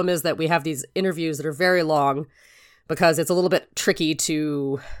point. The problem is that we have these interviews that are very long because it's a little bit tricky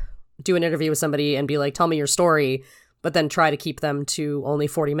to do an interview with somebody and be tell me your story, but then try to keep them to only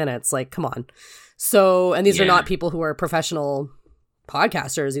 40 minutes. Come on. So, and these are not people who are professional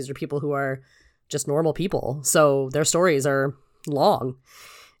podcasters. These are people who are just normal people. So their stories are long.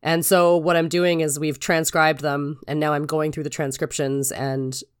 And so what I'm doing is we've transcribed them, and now I'm going through the transcriptions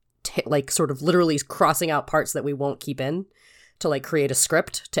and like sort of literally crossing out parts that we won't keep in to like create a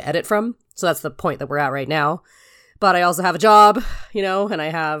script to edit from. So that's the point that we're at right now. But I also have a job, you know, and I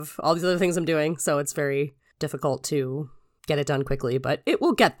have all these other things I'm doing. So it's very difficult to get it done quickly, but it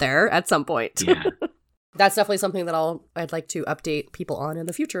will get there at some point. Yeah. That's definitely something that I'd like to update people on in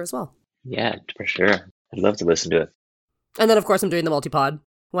the future as well. Yeah, for sure. I'd love to listen to it. And then, of course, I'm doing the MultiPod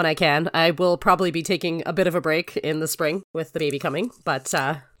when I can. I will probably be taking a bit of a break in the spring with the baby coming, but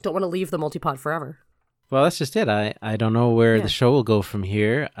don't want to leave the MultiPod forever. Well, that's just it. I don't know where the show will go from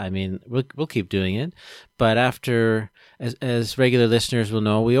here. I mean, we'll keep doing it, but after, as regular listeners will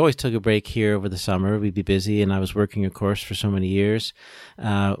know, we always took a break here over the summer. We'd be busy, and I was working, of course, for so many years.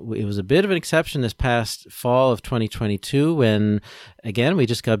 It was a bit of an exception this past fall of 2022 when, again, we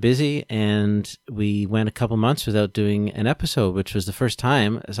just got busy and we went a couple months without doing an episode, which was the first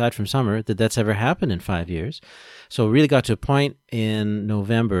time, aside from summer, that's ever happened in 5 years. So we really got to a point in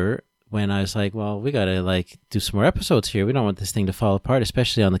November when I was like, well, we got to like do some more episodes here. We don't want this thing to fall apart,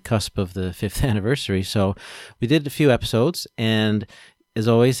 especially on the cusp of the 5th anniversary. So we did a few episodes, and as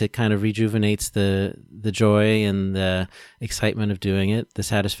always, it kind of rejuvenates the joy and the excitement of doing it, the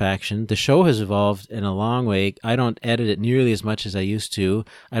satisfaction. The show has evolved in a long way. I don't edit it nearly as much as I used to.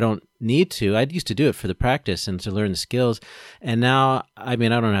 I don't need to. I used to do it for the practice and to learn the skills. And now, I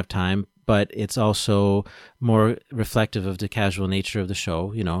mean, I don't have time, but it's also more reflective of the casual nature of the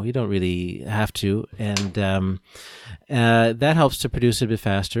show. You know, you don't really have to. And that helps to produce it a bit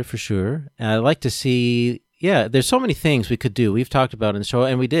faster, for sure. I like to see, there's so many things we could do. We've talked about in the show,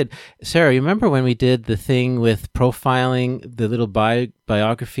 and we did. Sarah, you remember when we did the thing with profiling the little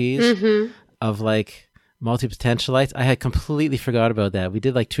biographies of like multi-potentialites? I had completely forgot about that. We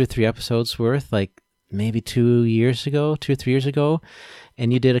did like 2 or 3 episodes worth, like maybe 2 or 3 years ago.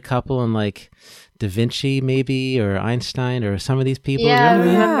 And you did a couple on like Da Vinci maybe, or Einstein, or some of these people. Yeah, I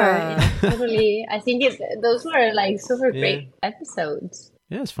Remember remember. Yeah, totally. I think those were like super great episodes.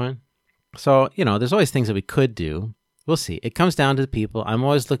 Yeah, it's fun. So, you know, there's always things that we could do. We'll see. It comes down to the people. I'm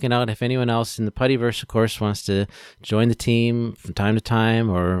always looking out if anyone else in the Puttyverse, of course, wants to join the team from time to time,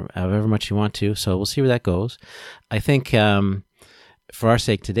 or however much you want to. So we'll see where that goes. I think for our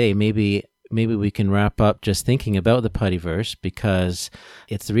sake today, maybe we can wrap up just thinking about the Puttyverse, because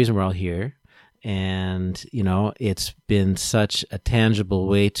it's the reason we're all here. And, you know, it's been such a tangible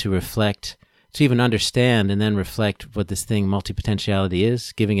way to reflect, to even understand and then reflect what this thing multipotentiality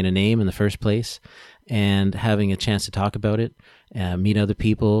is, giving it a name in the first place, and having a chance to talk about it, meet other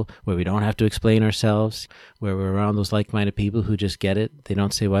people where we don't have to explain ourselves, where we're around those like-minded people who just get it. They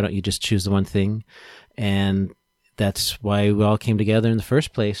don't say, why don't you just choose the one thing? And that's why we all came together in the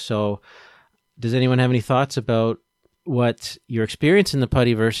first place. So does anyone have any thoughts about what your experience in the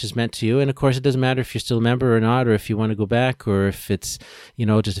Puttyverse has meant to you? And of course, it doesn't matter if you're still a member or not, or if you want to go back, or if it's, you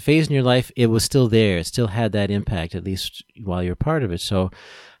know, just a phase in your life. It was still there. It still had that impact, at least while you're part of it. So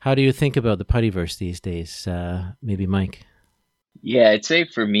how do you think about the Puttyverse these days? Maybe Mike. Yeah, I'd say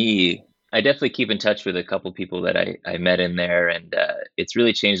for me, I definitely keep in touch with a couple people that I met in there, and it's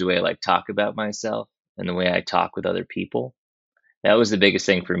really changed the way I like talk about myself and the way I talk with other people. That was the biggest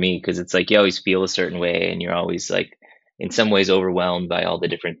thing for me, because it's like you always feel a certain way, and you're always like in some ways overwhelmed by all the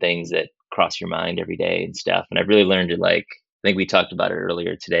different things that cross your mind every day and stuff. And I've really learned to like, I think we talked about it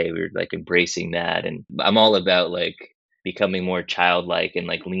earlier today. We were like embracing that. And I'm all about like becoming more childlike and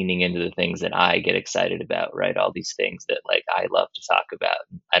like leaning into the things that I get excited about, right? All these things that like I love to talk about.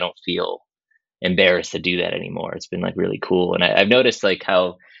 I don't feel embarrassed to do that anymore. It's been like really cool. And I've noticed like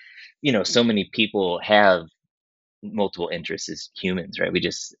how, you know, so many people have multiple interests as humans, right? We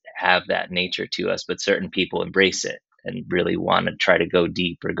just have that nature to us, but certain people embrace it and really want to try to go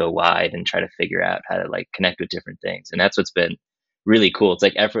deep or go wide and try to figure out how to like connect with different things. And that's what's been really cool. It's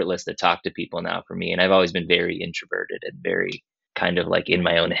like effortless to talk to people now for me. And I've always been very introverted and very kind of like in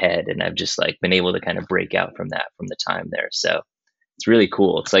my own head. And I've just like been able to kind of break out from that from the time there. So it's really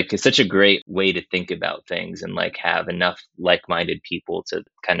cool. It's like, it's such a great way to think about things and like have enough like-minded people to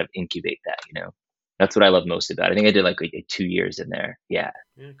kind of incubate that, you know? That's what I love most about it. I think I did like 2 years in there. Yeah.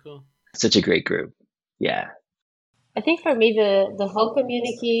 Yeah, cool. Such a great group. Yeah. I think for me, the whole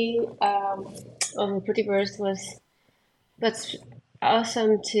community of the Prettyverse was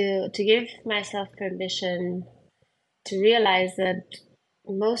awesome to give myself permission to realize that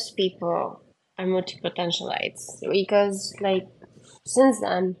most people are multi-potentialites, because like since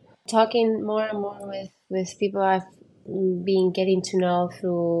then, talking more and more with people I've been getting to know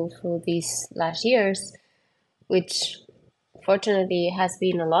through these last years, which fortunately has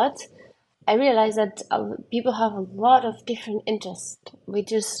been a lot, I realized that people have a lot of different interests. We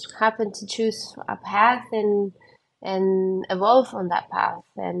just happen to choose a path and and evolve on that path.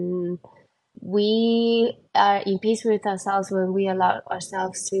 And we are in peace with ourselves when we allow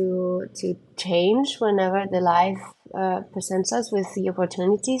ourselves to change whenever the life presents us with the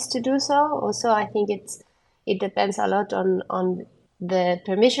opportunities to do so. Also, I think it depends a lot on the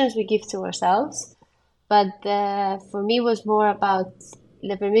permissions we give to ourselves. But for me, it was more about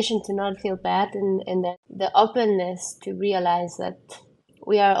the permission to not feel bad, and the openness to realize that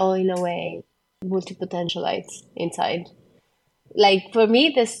we are all, in a way, multi-potentialites inside. Like, for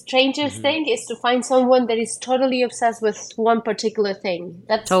me, the strangest thing is to find someone that is totally obsessed with one particular thing.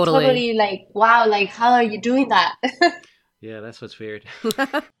 That's totally like, wow, like, how are you doing that? Yeah, that's what's weird.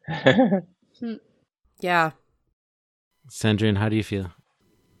 Yeah. Sandrine, how do you feel?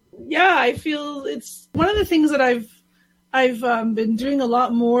 Yeah, I feel it's one of the things that I've been doing a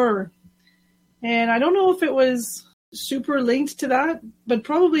lot more, and I don't know if it was super linked to that, but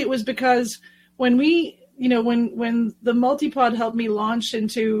probably it was because when we, when the MultiPod helped me launch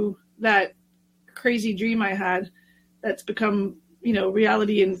into that crazy dream I had, that's become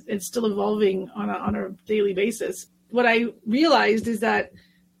reality, and it's still evolving on a daily basis. What I realized is that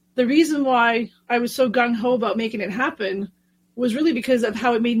the reason why I was so gung-ho about making it happen was really because of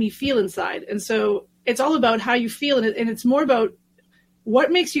how it made me feel inside. And so it's all about how you feel, and it's more about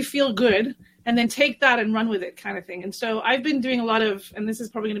what makes you feel good, and then take that and run with it, kind of thing. And so I've been doing a lot of, and this is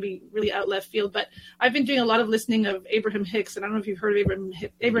probably going to be really out left field, but I've been doing a lot of listening of Abraham Hicks, and I don't know if you've heard of Abraham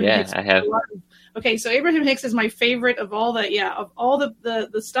Hicks. Yeah, I have. Okay, so Abraham Hicks is my favorite of all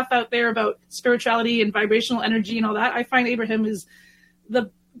the stuff out there about spirituality and vibrational energy and all that. I find Abraham is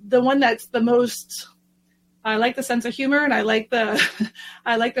the one that's the most. I like the sense of humor, and I like the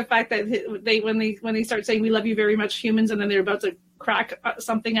fact that when they start saying we love you very much, humans, and then they're about to crack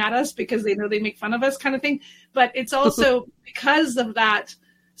something at us because they know they make fun of us, kind of thing. But it's also because of that.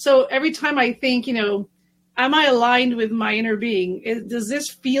 So every time I think, am I aligned with my inner being? Does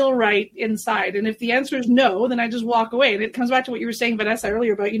this feel right inside? And if the answer is no, then I just walk away. And it comes back to what you were saying, Vanessa,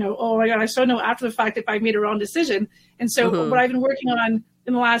 earlier about, oh my God, I so know after the fact if I made a wrong decision. And so what I've been working on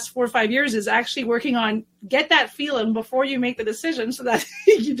in the last 4 or 5 years is actually working on get that feeling before you make the decision so that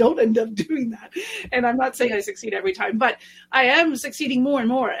you don't end up doing that. And I'm not saying I succeed every time, but I am succeeding more and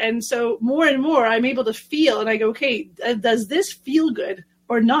more. And so more and more I'm able to feel, and I go, okay, does this feel good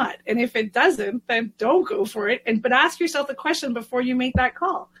or not? And if it doesn't, then don't go for it. But ask yourself the question before you make that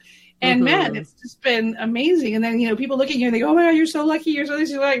call. And man, it's just been amazing. And then, people look at you and they go, oh my God, you're so lucky. You're so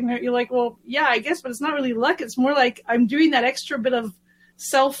this, you're like, you're like, well, yeah, I guess, but it's not really luck. It's more like I'm doing that extra bit of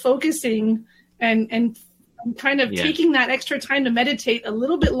self-focusing and kind of taking that extra time to meditate a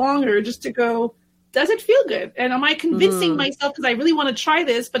little bit longer just to go, does it feel good? And am I convincing myself because I really want to try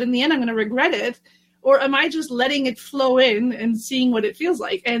this, but in the end I'm going to regret it? Or am I just letting it flow in and seeing what it feels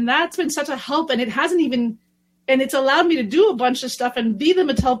like? And that's been such a help. And it hasn't even, and it's allowed me to do a bunch of stuff and be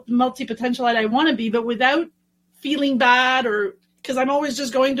the multi-potentialite I want to be, but without feeling bad, or because I'm always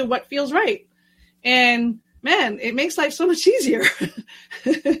just going to what feels right. And man, it makes life so much easier.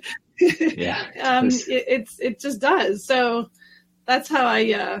 Yeah. It just does. So that's how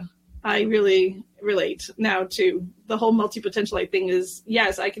I really relate now to the whole multi-potentialite thing. Is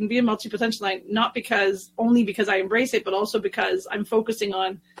yes, I can be a multi-potentialite, not only because I embrace it, but also because I'm focusing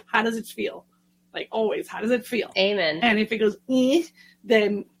on how does it feel? Like always, how does it feel? Amen. And if it goes,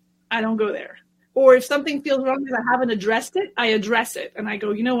 then I don't go there. Or if something feels wrong because I haven't addressed it, I address it. And I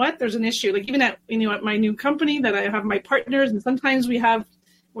go, you know what? There's an issue. Like even at my new company that I have my partners, and sometimes we're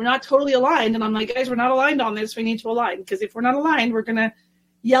not totally aligned. And I'm like, guys, we're not aligned on this. We need to align. Because if we're not aligned, we're going to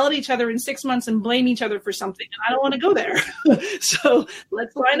yell at each other in 6 months and blame each other for something. And I don't want to go there. So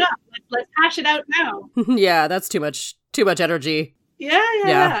let's line up. Let's hash it out now. Yeah, that's too much energy.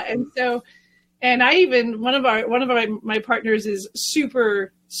 Yeah. And so, and I even, one of my partners is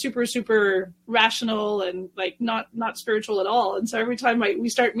super rational and like not spiritual at all. And so every time we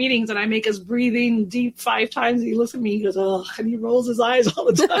start meetings and I make us breathing deep 5 times, he looks at me, he goes, oh, and he rolls his eyes all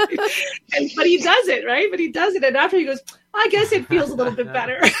the time. But he does it, right? But he does it. And after he goes, I guess it feels a little bit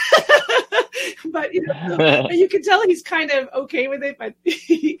better. But you can tell he's kind of okay with it, but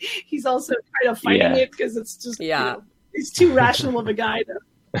he's also kind of fighting it because it's just, he's too rational of a guy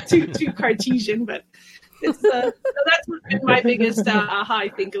too Cartesian, but it's so that's been my biggest aha, I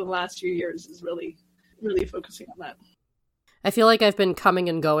think, in the last few years is really focusing on that. I feel like I've been coming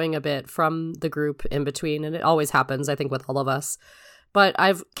and going a bit from the group in between, and it always happens, I think, with all of us. But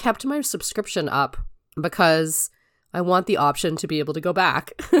I've kept my subscription up because I want the option to be able to go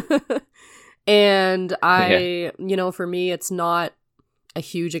back. And for me, it's not a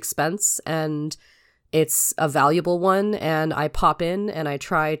huge expense, and it's a valuable one, and I pop in and I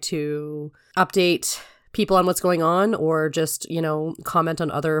try to update people on what's going on or just, comment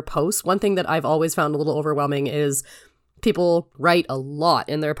on other posts. One thing that I've always found a little overwhelming is people write a lot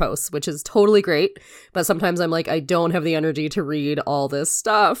in their posts, which is totally great. But sometimes I'm like, I don't have the energy to read all this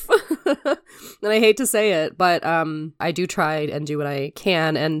stuff. And I hate to say it, but I do try and do what I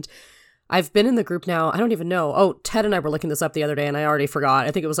can. And I've been in the group now, I don't even know. Oh, Ted and I were looking this up the other day and I already forgot.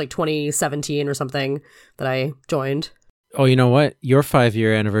 I think it was like 2017 or something that I joined. Oh, you know what? Your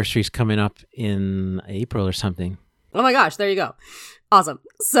 5-year anniversary is coming up in April or something. Oh my gosh, there you go. Awesome.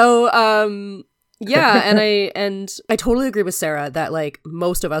 So, yeah, and I totally agree with Sarah that like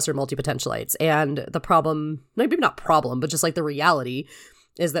most of us are multi-potentialites, and the problem, maybe not problem, but just like the reality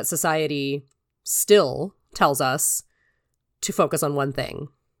is that society still tells us to focus on one thing.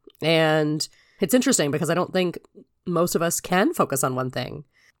 And it's interesting because I don't think most of us can focus on one thing,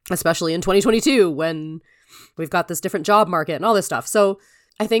 especially in 2022 when we've got this different job market and all this stuff. So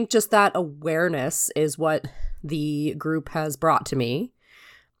I think just that awareness is what the group has brought to me.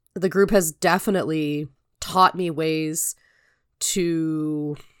 The group has definitely taught me ways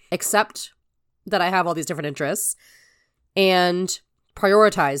to accept that I have all these different interests and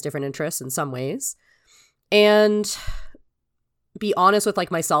prioritize different interests in some ways and be honest with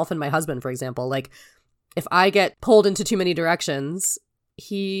like myself and my husband, for example. Like if I get pulled into too many directions,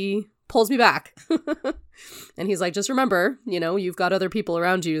 he pulls me back. And he's like, just remember, you've got other people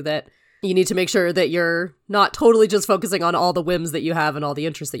around you that you need to make sure that you're not totally just focusing on all the whims that you have and all the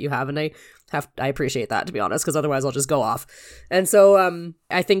interests that you have. And I appreciate that, to be honest, because otherwise I'll just go off. And so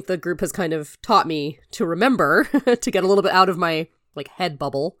I think the group has kind of taught me to remember to get a little bit out of my like head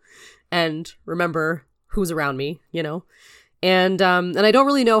bubble and remember who's around me, And I don't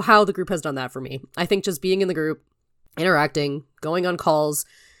really know how the group has done that for me. I think just being in the group, interacting, going on calls,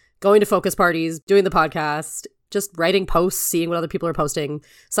 going to focus parties, doing the podcast, just writing posts, seeing what other people are posting.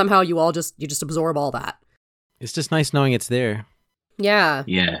 Somehow you just absorb all that. It's just nice knowing it's there. Yeah.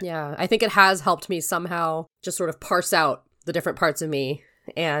 Yeah. Yeah. I think it has helped me somehow just sort of parse out the different parts of me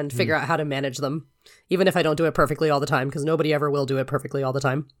and figure out how to manage them, even if I don't do it perfectly all the time, because nobody ever will do it perfectly all the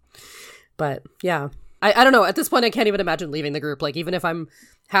time. But yeah. I don't know. At this point, I can't even imagine leaving the group. Like, even if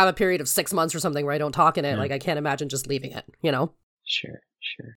have a period of 6 months or something where I don't talk in it, like, I can't imagine just leaving it, Sure.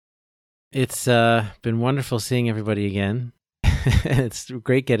 It's been wonderful seeing everybody again. It's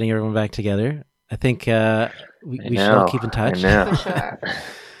great getting everyone back together. I think we should all keep in touch. I know. For sure.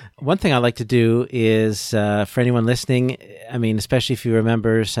 One thing I like to do is, for anyone listening, I mean, especially if you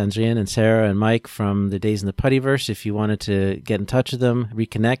remember Sandrine and Sarah and Mike from the days in the Puttyverse, if you wanted to get in touch with them,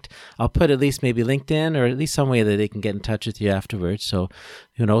 reconnect, I'll put at least maybe LinkedIn or at least some way that they can get in touch with you afterwards. So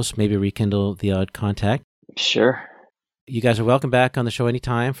who knows, maybe rekindle the odd contact. Sure. You guys are welcome back on the show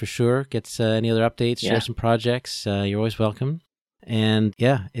anytime, for sure. Get any other updates, share some projects. You're always welcome. And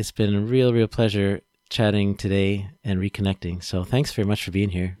yeah, it's been a real pleasure chatting today and reconnecting. So thanks very much for being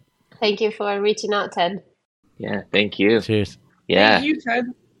here. Thank you for reaching out, Ted. Yeah, thank you. Cheers. Yeah. Thank you, Ted.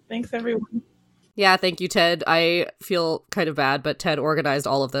 Thanks, everyone. Yeah, thank you, Ted. I feel kind of bad, but Ted organized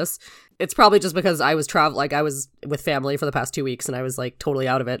all of this. It's probably just because I was I was with family for the past 2 weeks and I was like totally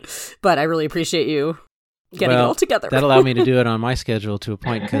out of it. But I really appreciate you getting it all together. That allowed me to do it on my schedule to a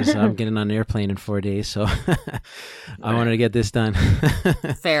point because I'm getting on an airplane in 4 days. So I wanted to get this done.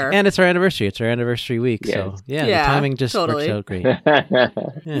 Fair. And it's our anniversary. It's our anniversary week. Yeah. So the timing just works out great.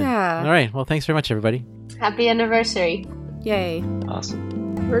 Yeah. All right. Well, thanks very much, everybody. Happy anniversary. Yay.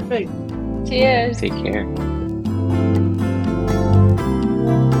 Awesome. Perfect. Cheers. Take care.